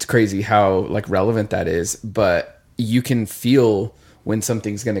 which it's crazy how like relevant that is, but you can feel when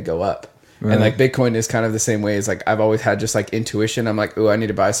something's going to go up. Right. And like Bitcoin is kind of the same way. As like, I've always had just like intuition. I'm like, oh, I need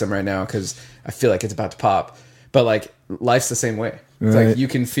to buy some right now because I feel like it's about to pop. But like life's the same way. It's like you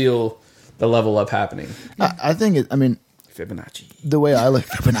can feel the level up happening. I think Fibonacci. The way I look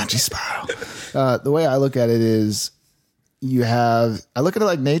Fibonacci spiral. The way I look at it is I look at it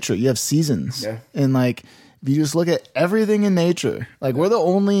like nature. You have seasons. Yeah. And like if you just look at everything in nature, like we're the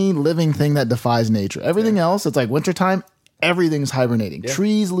only living thing that defies nature. Everything else, it's like wintertime, everything's hibernating. Yeah.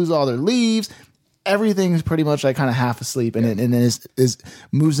 Trees lose all their leaves. Everything's pretty much like kind of half asleep and it is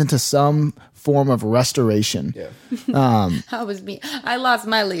moves into some form of restoration. Yeah. That was me. I lost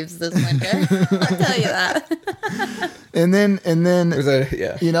my leaves this winter. I'll tell you that. and then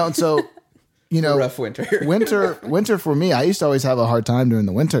so rough winter. winter for me, I used to always have a hard time during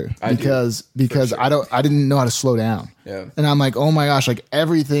the winter because sure. I didn't know how to slow down. Yeah. And I'm like, oh my gosh, like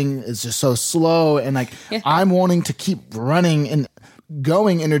everything is just so slow and like I'm wanting to keep running and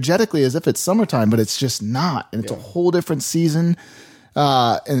going energetically as if it's summertime, but it's just not. And it's a whole different season.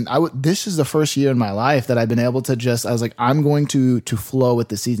 This is the first year in my life that I've been able to I was like, I'm going to flow with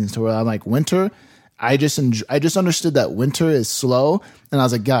the seasons to where I'm like winter, I just understood that winter is slow, and I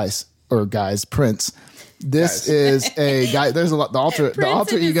was like, guys, Prince. This is a guy. There's a lot. The alter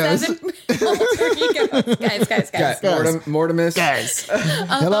egos. Guys. Mortimus. Guys.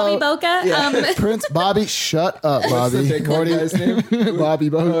 Bobby Boca. Yeah. Prince Bobby. Shut up, Bobby. Guy's name? Bobby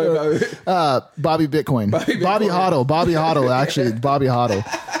Boca. Bobby Bitcoin. Bobby Hodl. Bobby Hodl. Actually, Bobby Hodl.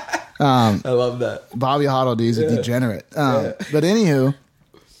 I love that. Bobby Hodl, dude, is a degenerate. But anywho,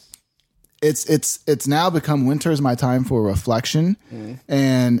 it's now become winter is my time for reflection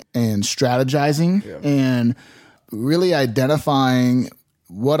and strategizing and really identifying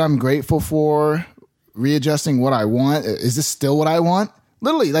what I'm grateful for, readjusting what I want. Is this still what I want?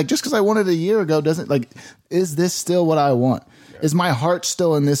 Literally, like, just because I wanted a year ago doesn't, like, is this still what I want? Yeah. Is my heart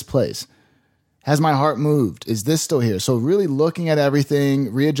still in this place? Has my heart moved? Is this still here? So really looking at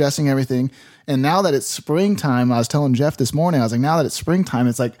everything, readjusting everything. And now that it's springtime, I was telling Jeff this morning, I was like, now that it's springtime,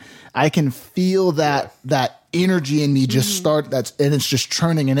 it's like I can feel that energy in me just start, and it's just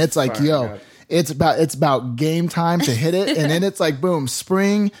churning, and it's like, it's about game time to hit it. And then it's like, boom,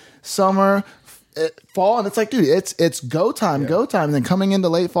 spring, summer, fall, and it's like, dude, it's go time. And then coming into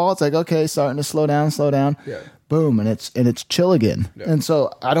late fall, it's like, okay, starting to slow down. Yeah. Boom, and it's chill again. Yeah. And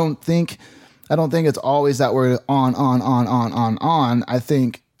so I don't think it's always that we're on.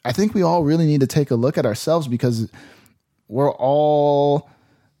 I think we all really need to take a look at ourselves, because we're all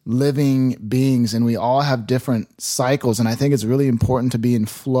living beings and we all have different cycles. And I think it's really important to be in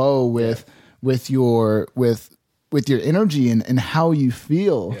flow with your energy and how you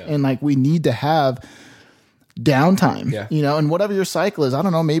feel. Yeah. And like, we need to have downtime, and whatever your cycle is, I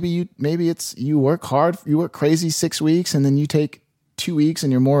don't know, maybe it's you work hard, you work crazy 6 weeks, and then you take 2 weeks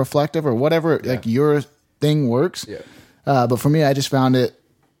and you're more reflective, or whatever, like your thing works. Yeah. But for me, I just found it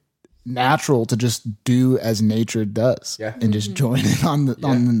natural to just do as nature does, and just join in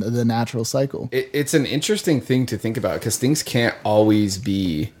on the natural cycle. It's an interesting thing to think about, because things can't always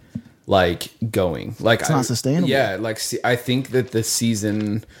be like going. Like, it's not sustainable. Yeah, like, I think that the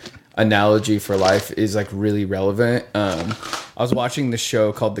season analogy for life is like really relevant. I was watching the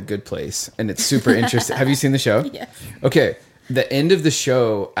show called The Good Place, and it's super interesting. Have you seen the show? Yes. Okay. The end of the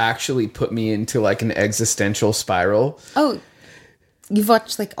show actually put me into like an existential spiral. Oh, you've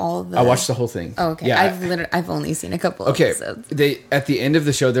watched like all of the... I watched the whole thing. Oh, okay. Yeah. I've only seen a couple episodes. At the end of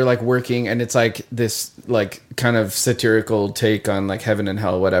the show, they're like working, and it's like this like kind of satirical take on like heaven and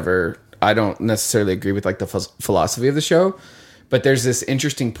hell, whatever. I don't necessarily agree with like the philosophy of the show, but there's this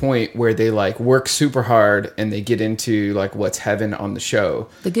interesting point where they like work super hard and they get into like what's heaven on the show.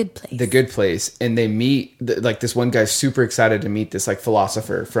 The Good Place. And they meet like this one guy's super excited to meet this like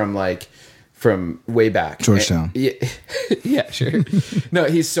philosopher from way back. Georgetown. Yeah, sure. No,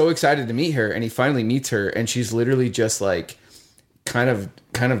 he's so excited to meet her, and he finally meets her, and she's literally just like kind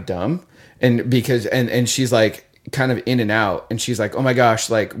of dumb. And because, and she's like kind of in and out, and she's like, oh my gosh,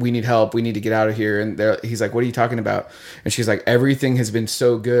 like, we need help, we need to get out of here. And he's like, what are you talking about? And she's like, everything has been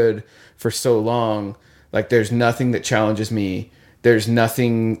so good for so long, like there's nothing that challenges me. There's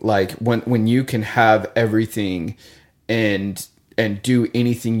nothing like when you can have everything and do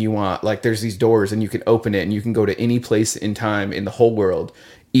anything you want, like there's these doors and you can open it and you can go to any place in time in the whole world,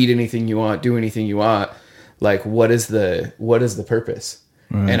 eat anything you want, do anything you want. Like, what is the purpose?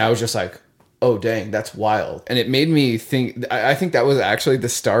 Right. And I was just like, oh dang, that's wild. And it made me think, I think that was actually the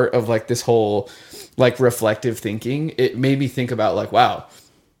start of like this whole like reflective thinking. It made me think about like, wow,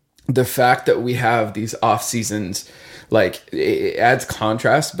 the fact that we have these off seasons, like it adds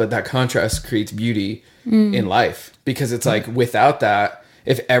contrast, but that contrast creates beauty in life, because it's like, without that,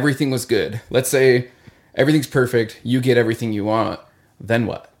 if everything was good, let's say everything's perfect, you get everything you want, then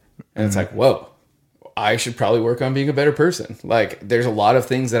what? And it's like, whoa, I should probably work on being a better person. Like, there's a lot of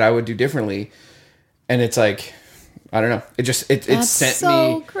things that I would do differently. And it's like, I don't know. It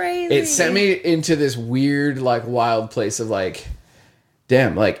sent crazy. It sent me into this weird, like, wild place of like,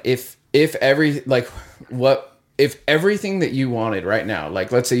 damn, like if everything that you wanted right now,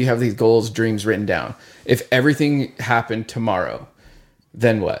 like let's say you have these goals, dreams written down, if everything happened tomorrow,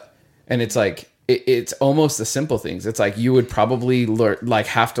 then what? And it's like, it's almost the simple things. It's like, you would probably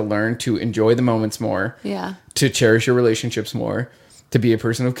have to learn to enjoy the moments more, to cherish your relationships more, to be a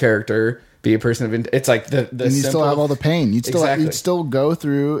person of character, be a person of, it's like the and you still have all the pain. You'd still go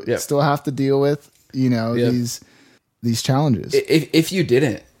through, still have to deal with, these challenges. If you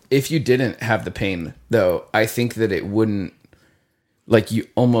didn't have the pain though, I think that it wouldn't, like, you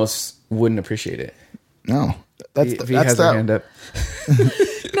almost wouldn't appreciate it. No, that's their hand up.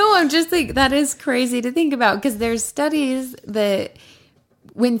 No, I'm just like, that is crazy to think about, because there's studies that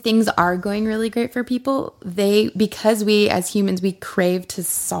when things are going really great for people, because we as humans, we crave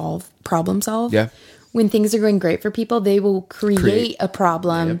to problem solve. Yeah. when things are going great for people, they will create a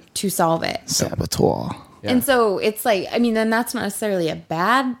problem to solve it. Saboteur. Yeah. And so it's like, I mean, then that's not necessarily a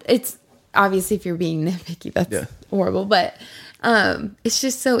bad, it's obviously if you're being nitpicky, that's horrible, but it's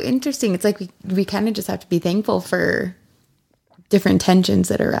just so interesting. It's like we kind of just have to be thankful for different tensions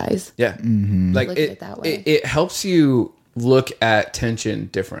that arise. Yeah. Mm-hmm. Like Look at it that way. It helps you look at tension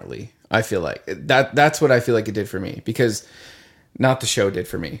differently. I feel like that's what I feel like it did for me, because not the show did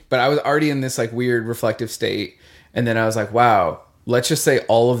for me, but I was already in this like weird reflective state. And then I was like, wow, let's just say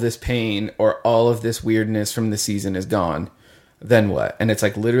all of this pain or all of this weirdness from the season is gone. Then what? And it's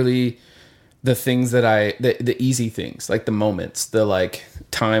like literally the things that the easy things, like the moments, the like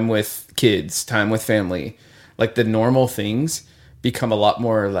time with kids, time with family, like the normal things become a lot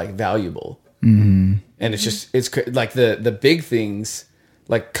more like valuable. Mm-hmm. And it's like the big things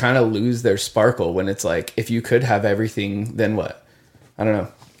like kind of lose their sparkle when it's like, if you could have everything, then what? I don't know.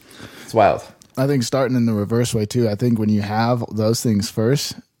 It's wild. I think starting in the reverse way too. I think when you have those things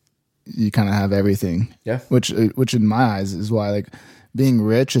first, you kind of have everything. Yeah. Which in my eyes is why like being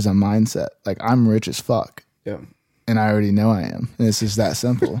rich is a mindset. Like I'm rich as fuck. Yeah. And I already know I am. And it's just that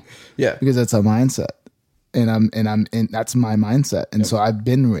simple. Yeah. Because that's a mindset. And that's my mindset. And so I've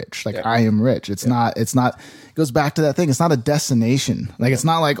been rich. Like I am rich. It's not, it goes back to that thing. It's not a destination. Like it's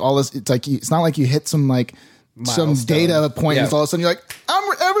not like all this, it's not like you hit some like milestone. some data point and all of a sudden you're like, I'm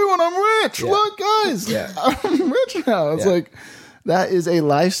rich. Yeah. Look guys, I'm rich now. It's like, that is a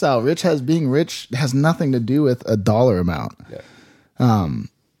lifestyle. Being rich has nothing to do with a dollar amount. Yeah.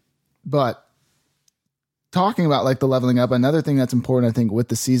 But talking about like the leveling up, another thing that's important, I think, with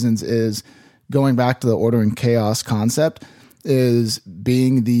the seasons is going back to the order and chaos concept is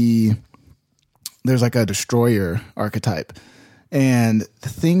being there's like a destroyer archetype, and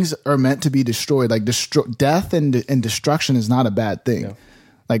things are meant to be destroyed. Like death and destruction is not a bad thing. No.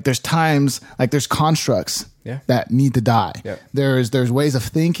 Like there's times, like there's constructs that need to die. Yeah. There's ways of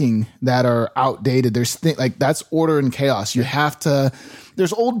thinking that are outdated. There's like that's order and chaos. You have to.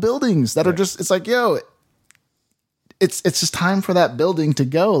 There's old buildings that are just. It's like it's just time for that building to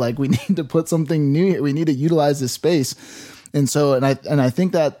go. Like we need to put something new here. We need to utilize this space. And so, and I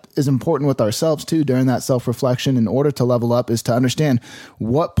think that is important with ourselves too, during that self-reflection in order to level up, is to understand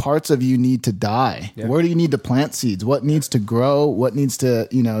what parts of you need to die. Yeah. Where do you need to plant seeds? What needs to grow? What needs to,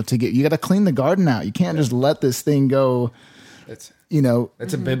 you got to clean the garden out. You can't just let this thing go.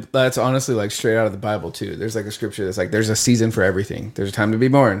 That's honestly like straight out of the Bible too. There's like a scripture that's like, there's a season for everything. There's a time to be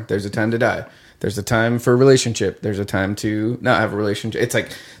born. There's a time to die. There's a time for a relationship. There's a time to not have a relationship. It's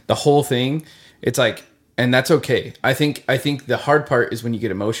like the whole thing. It's like, and that's okay. I think the hard part is when you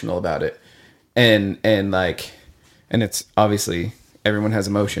get emotional about it, and it's obviously everyone has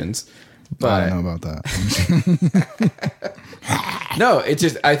emotions, but I don't know about that. No, it's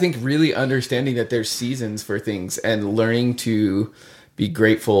just, I think really understanding that there's seasons for things and learning to be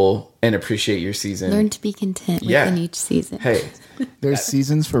grateful and appreciate your season. Learn to be content within each season. Hey, there's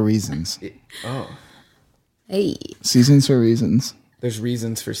seasons for reasons. Hey, seasons for reasons. There's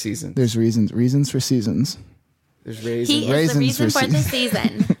reasons for seasons. There's reasons for seasons. There's raisins. He is the reason for the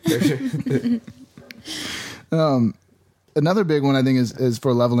season. Another big one I think is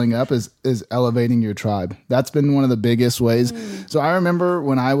for leveling up is elevating your tribe. That's been one of the biggest ways. So I remember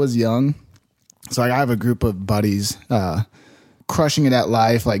when I was young, so I have a group of buddies, crushing it at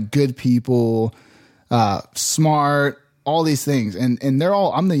life, like good people, smart, all these things. And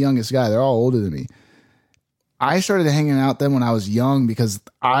I'm the youngest guy. They're all older than me. I started hanging out then when I was young because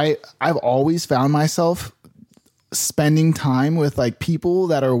I've always found myself spending time with like people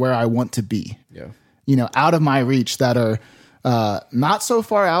that are where I want to be. Yeah. Out of my reach, that are not so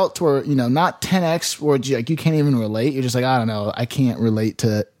far out to where, not 10x where you can't even relate. You're just like, I don't know, I can't relate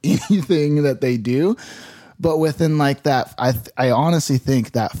to anything that they do. But within like that, I honestly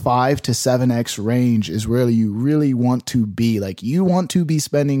think that 5 to 7x range is where you really want to be. Like you want to be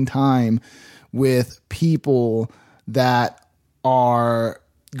spending time with people that are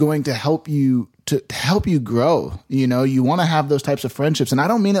going to help you grow. You want to have those types of friendships. And I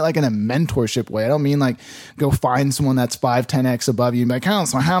don't mean it like in a mentorship way. I don't mean like go find someone that's 5, 10x above you and be like, oh,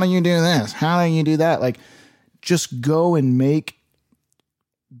 so how do you do this? How do you do that? Like just go and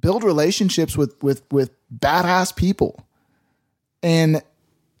build relationships with badass people and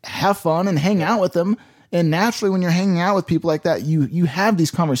have fun and hang out with them. And naturally, when you're hanging out with people like that, you have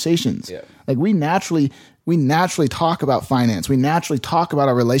these conversations. Yeah. Like we naturally talk about finance. We naturally talk about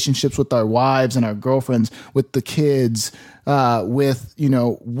our relationships with our wives and our girlfriends, with the kids, with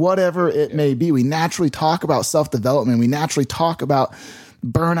whatever it may be. We naturally talk about self-development. We naturally talk about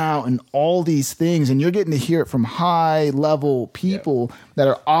burnout and all these things. And you're getting to hear it from high level people that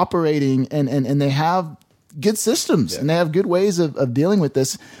are operating and they have good systems and they have good ways of dealing with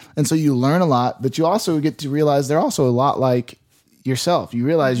this. And so you learn a lot, but you also get to realize they're also a lot like yourself. You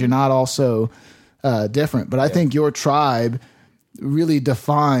realize you're not also different. But I think your tribe really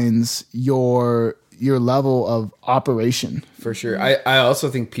defines your level of operation. For sure. I also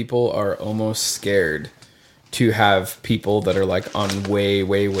think people are almost scared to have people that are like on way,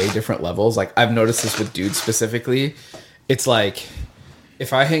 way, way different levels. Like I've noticed this with dudes specifically. It's like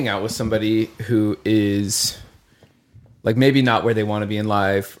if I hang out with somebody who is like maybe not where they want to be in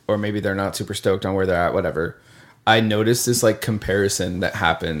life, or maybe they're not super stoked on where they're at, whatever, I notice this like comparison that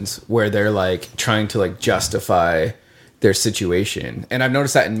happens where they're like trying to like justify their situation. And I've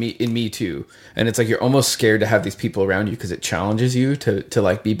noticed that in me too. And it's like you're almost scared to have these people around you because it challenges you to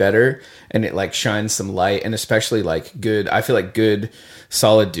like be better, and it like shines some light. And especially like I feel like good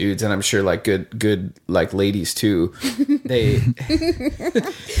solid dudes, and I'm sure like good like ladies too, they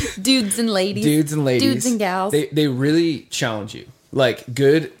dudes and ladies, dudes and gals, they really challenge you. Like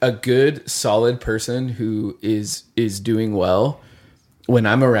a good solid person who is doing well, when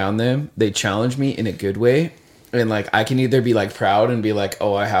I'm around them, they challenge me in a good way. And like I can either be like proud and be like,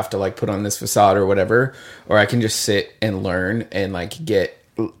 oh, I have to like put on this facade or whatever, or I can just sit and learn and like get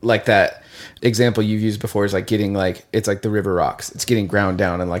like that example you've used before is like getting like, it's like the river rocks. It's getting ground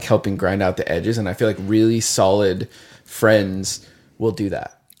down and like helping grind out the edges. And I feel like really solid friends will do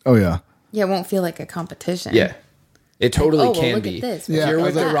that. Oh yeah. Yeah, it won't feel like a competition. Yeah. It totally can look be. at this. If you're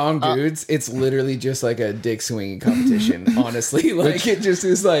with the wrong dudes, it's literally just like a dick swinging competition. Honestly, like it just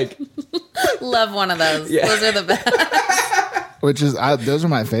is like. Love one of those. Yeah. Those are the best. Which is those are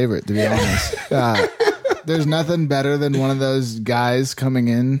my favorite, to be honest. There's nothing better than one of those guys coming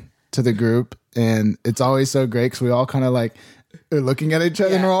in to the group, and it's always so great because we all kind of like are looking at each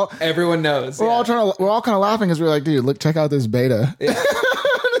other, and everyone knows. We're all kind of laughing because we're like, dude, look, check out this beta. Yeah.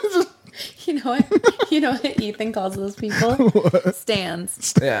 You know what Ethan calls those people? What?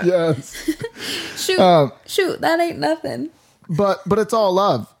 Stands. Yeah. Yes. Shoot, that ain't nothing. But it's all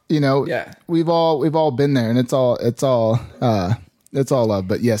love, you know. Yeah. We've all been there, and it's all love.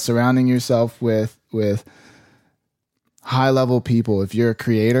 But yeah, surrounding yourself with high level people. If you're a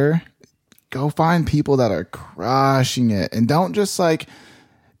creator, go find people that are crushing it, and don't just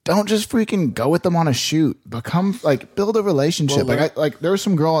freaking go with them on a shoot. Build a relationship. There was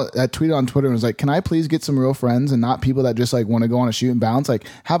some girl that tweeted on Twitter and was like, can I please get some real friends and not people that just like want to go on a shoot and bounce? Like,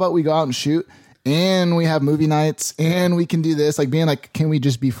 how about we go out and shoot and we have movie nights and we can do this? Like being like, can we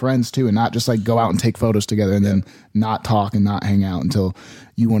just be friends too? And not just like go out and take photos together and then not talk and not hang out until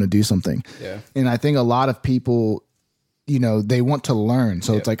you want to do something. Yeah. And I think a lot of people, you know, they want to learn.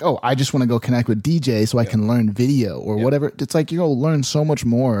 So it's like, oh, I just want to go connect with DJ so I can learn video or whatever. It's like, you'll learn so much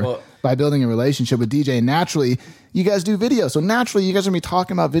more by building a relationship with DJ. And naturally, you guys do video. So naturally, you guys are going to be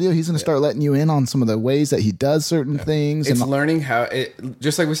talking about video. He's going to start letting you in on some of the ways that he does certain things. It's learning how,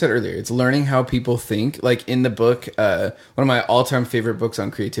 just like we said earlier, it's learning how people think. Like in the book, one of my all-time favorite books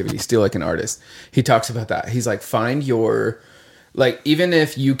on creativity, Steal Like an Artist, he talks about that. He's like, find your... Like, even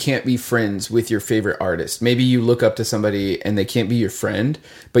if you can't be friends with your favorite artist, maybe you look up to somebody and they can't be your friend,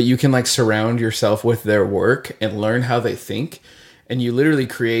 but you can like surround yourself with their work and learn how they think. And you literally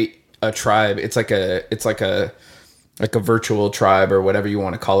create a tribe. It's like a virtual tribe or whatever you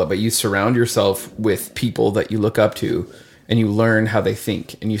want to call it. But you surround yourself with people that you look up to and you learn how they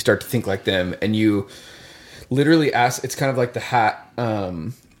think and you start to think like them. And you literally ask, it's kind of like the hat,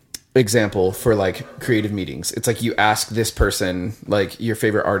 example for like creative meetings. It's like you ask this person, like your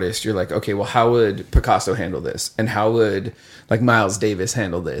favorite artist, you're like, okay, well, how would Picasso handle this? And how would like Miles Davis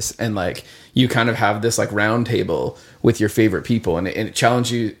handle this? And like you kind of have this like round table with your favorite people, and it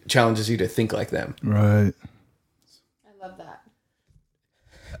challenges you to think like them. Right. I love that.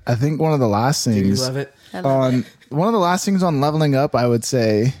 I think one of the last things. Do you love it? One of the last things on leveling up, I would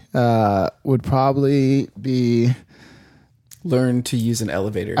say, would probably be learn to use an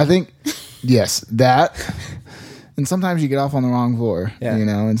elevator. I think, yes, that. And sometimes you get off on the wrong floor, you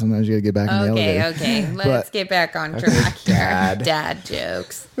know, and sometimes you got to get back in the elevator. Okay. Let's get back on track here. Dad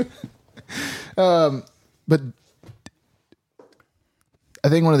jokes. But I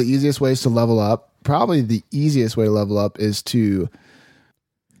think one of the easiest ways to level up, probably the easiest way to level up, is to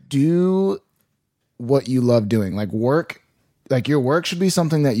do what you love doing. Like work, like your work should be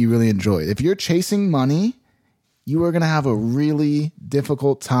something that you really enjoy. If you're chasing money, you are going to have a really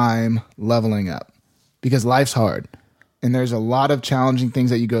difficult time leveling up because life's hard and there's a lot of challenging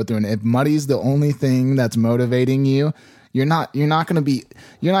things that you go through. And if money's the only thing that's motivating you, You're not going to be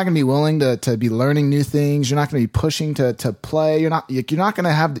willing to be learning new things. You're not going to be pushing to play. You're not going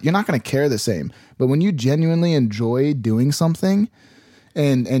to care the same. But when you genuinely enjoy doing something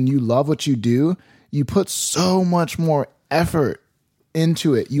and you love what you do, you put so much more effort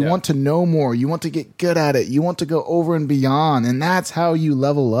into it. You want to know more. You want to get good at it. You want to go over and beyond. And that's how you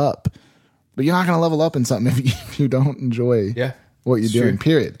level up. But you're not going to level up in something if you don't enjoy what you're doing,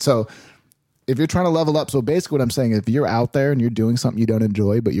 period. So if you're trying to level up, so basically what I'm saying is if you're out there and you're doing something you don't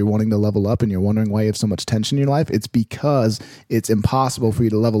enjoy, but you're wanting to level up and you're wondering why you have so much tension in your life, it's because it's impossible for you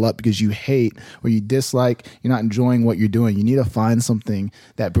to level up because you hate or you dislike, you're not enjoying what you're doing. You need to find something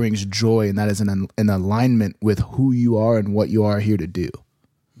that brings joy and that is in alignment with who you are and what you are here to do.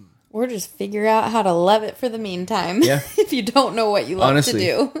 Or just figure out how to love it for the meantime. Yeah. If you don't know what you love to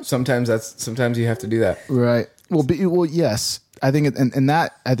do. Sometimes you have to do that. Right. Well, yes. I think, and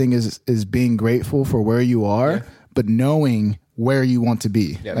that I think is being grateful for where you are, but knowing where you want to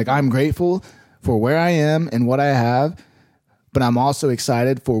be. Yeah. Like I'm grateful for where I am and what I have, but I'm also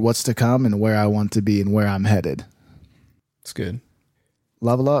excited for what's to come and where I want to be and where I'm headed. It's good.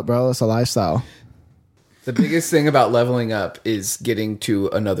 Level up, bro. It's a lifestyle. The biggest thing about leveling up is getting to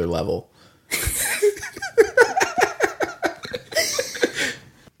another level.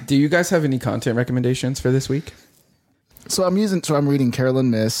 Do you guys have any content recommendations for this week? So I'm reading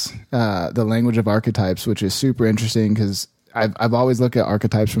Carolyn Myss, The Language of Archetypes, which is super interesting because I've always looked at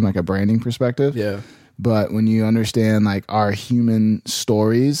archetypes from like a branding perspective. Yeah. But when you understand like our human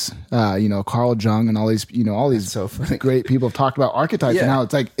stories, Carl Jung and all these so funny. Great people have talked about archetypes and how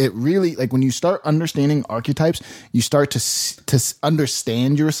it's like it really like when you start understanding archetypes, you start to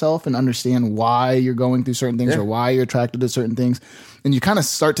understand yourself and understand why you're going through certain things or why you're attracted to certain things, and you kind of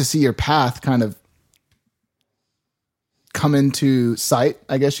start to see your path kind of come into sight,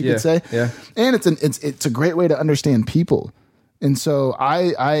 I guess you could say. Yeah. And it's a great way to understand people, and so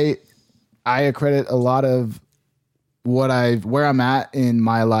I accredit a lot of where I'm at in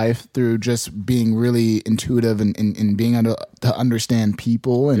my life through just being really intuitive and being able to understand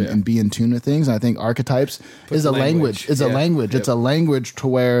people and be in tune with things. And I think archetypes is a language. It's a language. It's a language to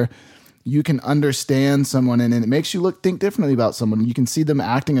where you can understand someone and it makes you think differently about someone. You can see them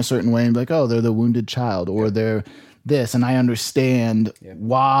acting a certain way and be like, oh, they're the wounded child or they're this, and I understand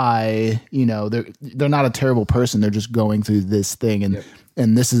why, they're not a terrible person. They're just going through this thing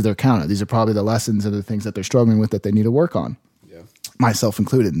and this is their counter. These are probably the lessons and the things that they're struggling with that they need to work on, myself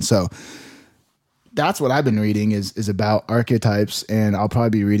included. And so that's what I've been reading is about archetypes, and I'll probably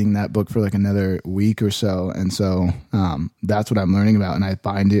be reading that book for like another week or so. And so that's what I'm learning about, and I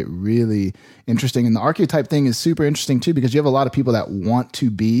find it really interesting. And the archetype thing is super interesting too, because you have a lot of people that want to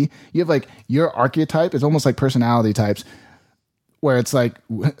be. You have like your archetype is almost like personality types, where it's like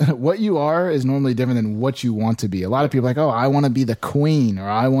what you are is normally different than what you want to be. A lot of people are like, oh, I want to be the queen, or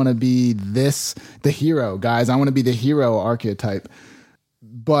I want to be the hero. Guys, I want to be the hero archetype.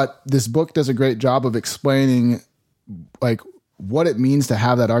 But this book does a great job of explaining like what it means to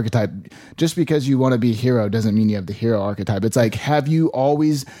have that archetype. Just because you want to be a hero doesn't mean you have the hero archetype. It's like, have you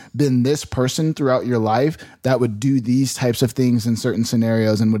always been this person throughout your life that would do these types of things in certain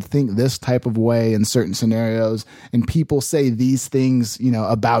scenarios and would think this type of way in certain scenarios, and people say these things,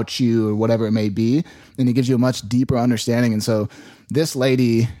 about you or whatever it may be, and it gives you a much deeper understanding. And so this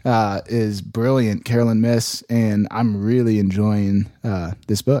lady is brilliant, Carolyn Myss, and I'm really enjoying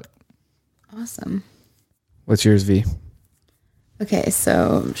this book. Awesome. What's yours, V? Okay,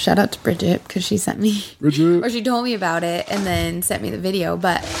 so shout out to Bridget because she sent me, or she told me about it and then sent me the video.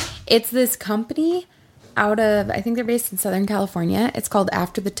 But it's this company out of, I think they're based in Southern California. It's called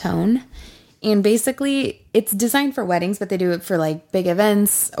After the Tone. And basically it's designed for weddings, but they do it for like big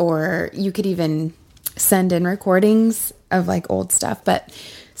events, or you could even send in recordings of like old stuff. But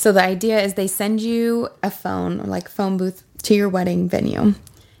so the idea is they send you a phone, like phone booth to your wedding venue.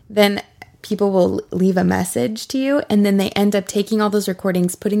 Then people will leave a message to you, and then they end up taking all those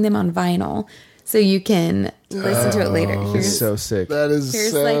recordings, putting them on vinyl so you can listen to it later. Here's so sick.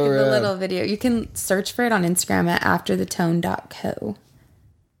 Here's so like rad. the little video. You can search for it on Instagram at afterthetone.co.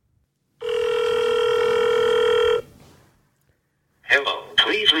 Hello,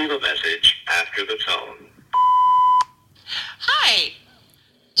 please leave a message after the tone. Hi,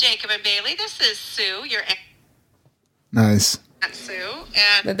 Jacob and Bailey. This is Sue, your Nice. Aunt Sue,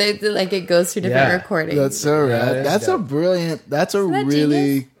 and But they like it goes through different recordings. That's so rad. Yeah, That's a brilliant. That's a that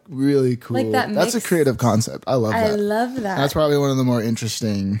really, really cool. Like that that's a mix- creative concept. I love that. I love that. That's probably one of the more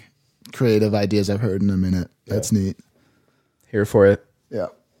interesting creative ideas I've heard in a minute. That's neat. Here for it. Yeah.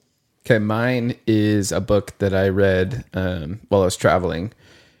 Okay, mine is a book that I read while I was traveling.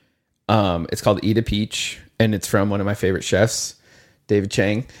 It's called Eat a Peach, and it's from one of my favorite chefs, David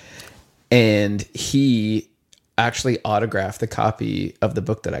Chang, and he actually autographed the copy of the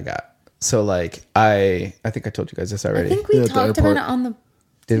book that I got. So like I think I told you guys this already. I think we Yeah, at the talked about airport. it on the.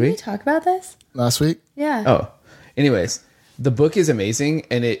 Did we? talk about this? Last week? Yeah. Oh, anyways, the book is amazing,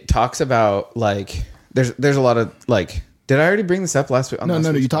 and it talks about like there's a lot of like. Did I already bring this up last week? No.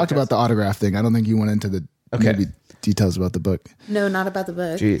 You talked about the autograph thing. I don't think you went into the maybe details about the book. No, not about the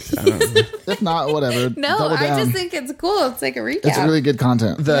book. Jeez, I don't know. If not, whatever. No, Double I down. just think it's cool. It's like a recap. It's really good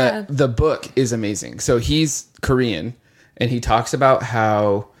content. The book is amazing. So he's Korean, and he talks about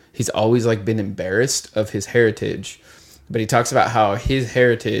how he's always like been embarrassed of his heritage, but he talks about how his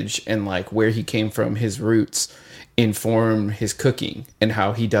heritage and like where he came from, his roots, inform his cooking and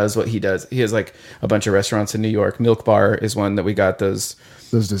how he does what he does. He has like a bunch of restaurants in New York. Milk Bar is one that we got those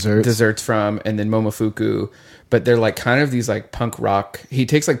desserts from, and then Momofuku. But they're like kind of these like punk rock. He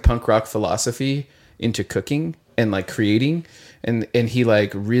takes like punk rock philosophy into cooking and like creating, and he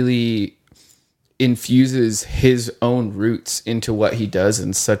like really infuses his own roots into what he does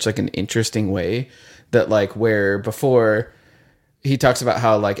in such like an interesting way that like where before he talks about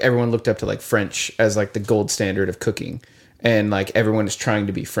how like everyone looked up to like French as like the gold standard of cooking, and like everyone is trying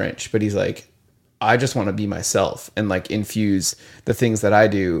to be French, but he's like, I just want to be myself and like infuse the things that I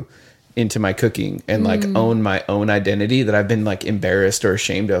do into my cooking and like own my own identity that I've been like embarrassed or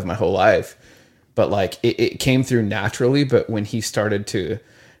ashamed of my whole life. But like it came through naturally, but when he started to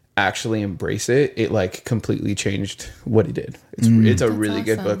actually embrace it, it like completely changed what he did. It's a really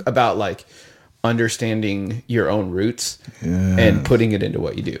good book about like understanding your own roots and putting it into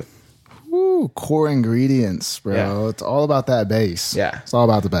what you do. Ooh, core ingredients, bro. Yeah. It's all about that base. Yeah. It's all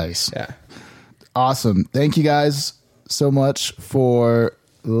about the base. Yeah. Awesome. Thank you guys so much for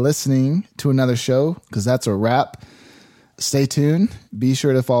listening to another show, because that's a wrap. Stay tuned. Be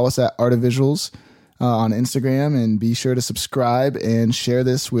sure to follow us at Art of Visuals on Instagram, and be sure to subscribe and share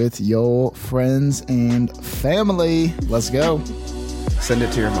this with your friends and family. Let's go. Send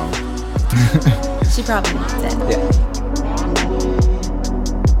it to your mom. She probably wants it. Yeah.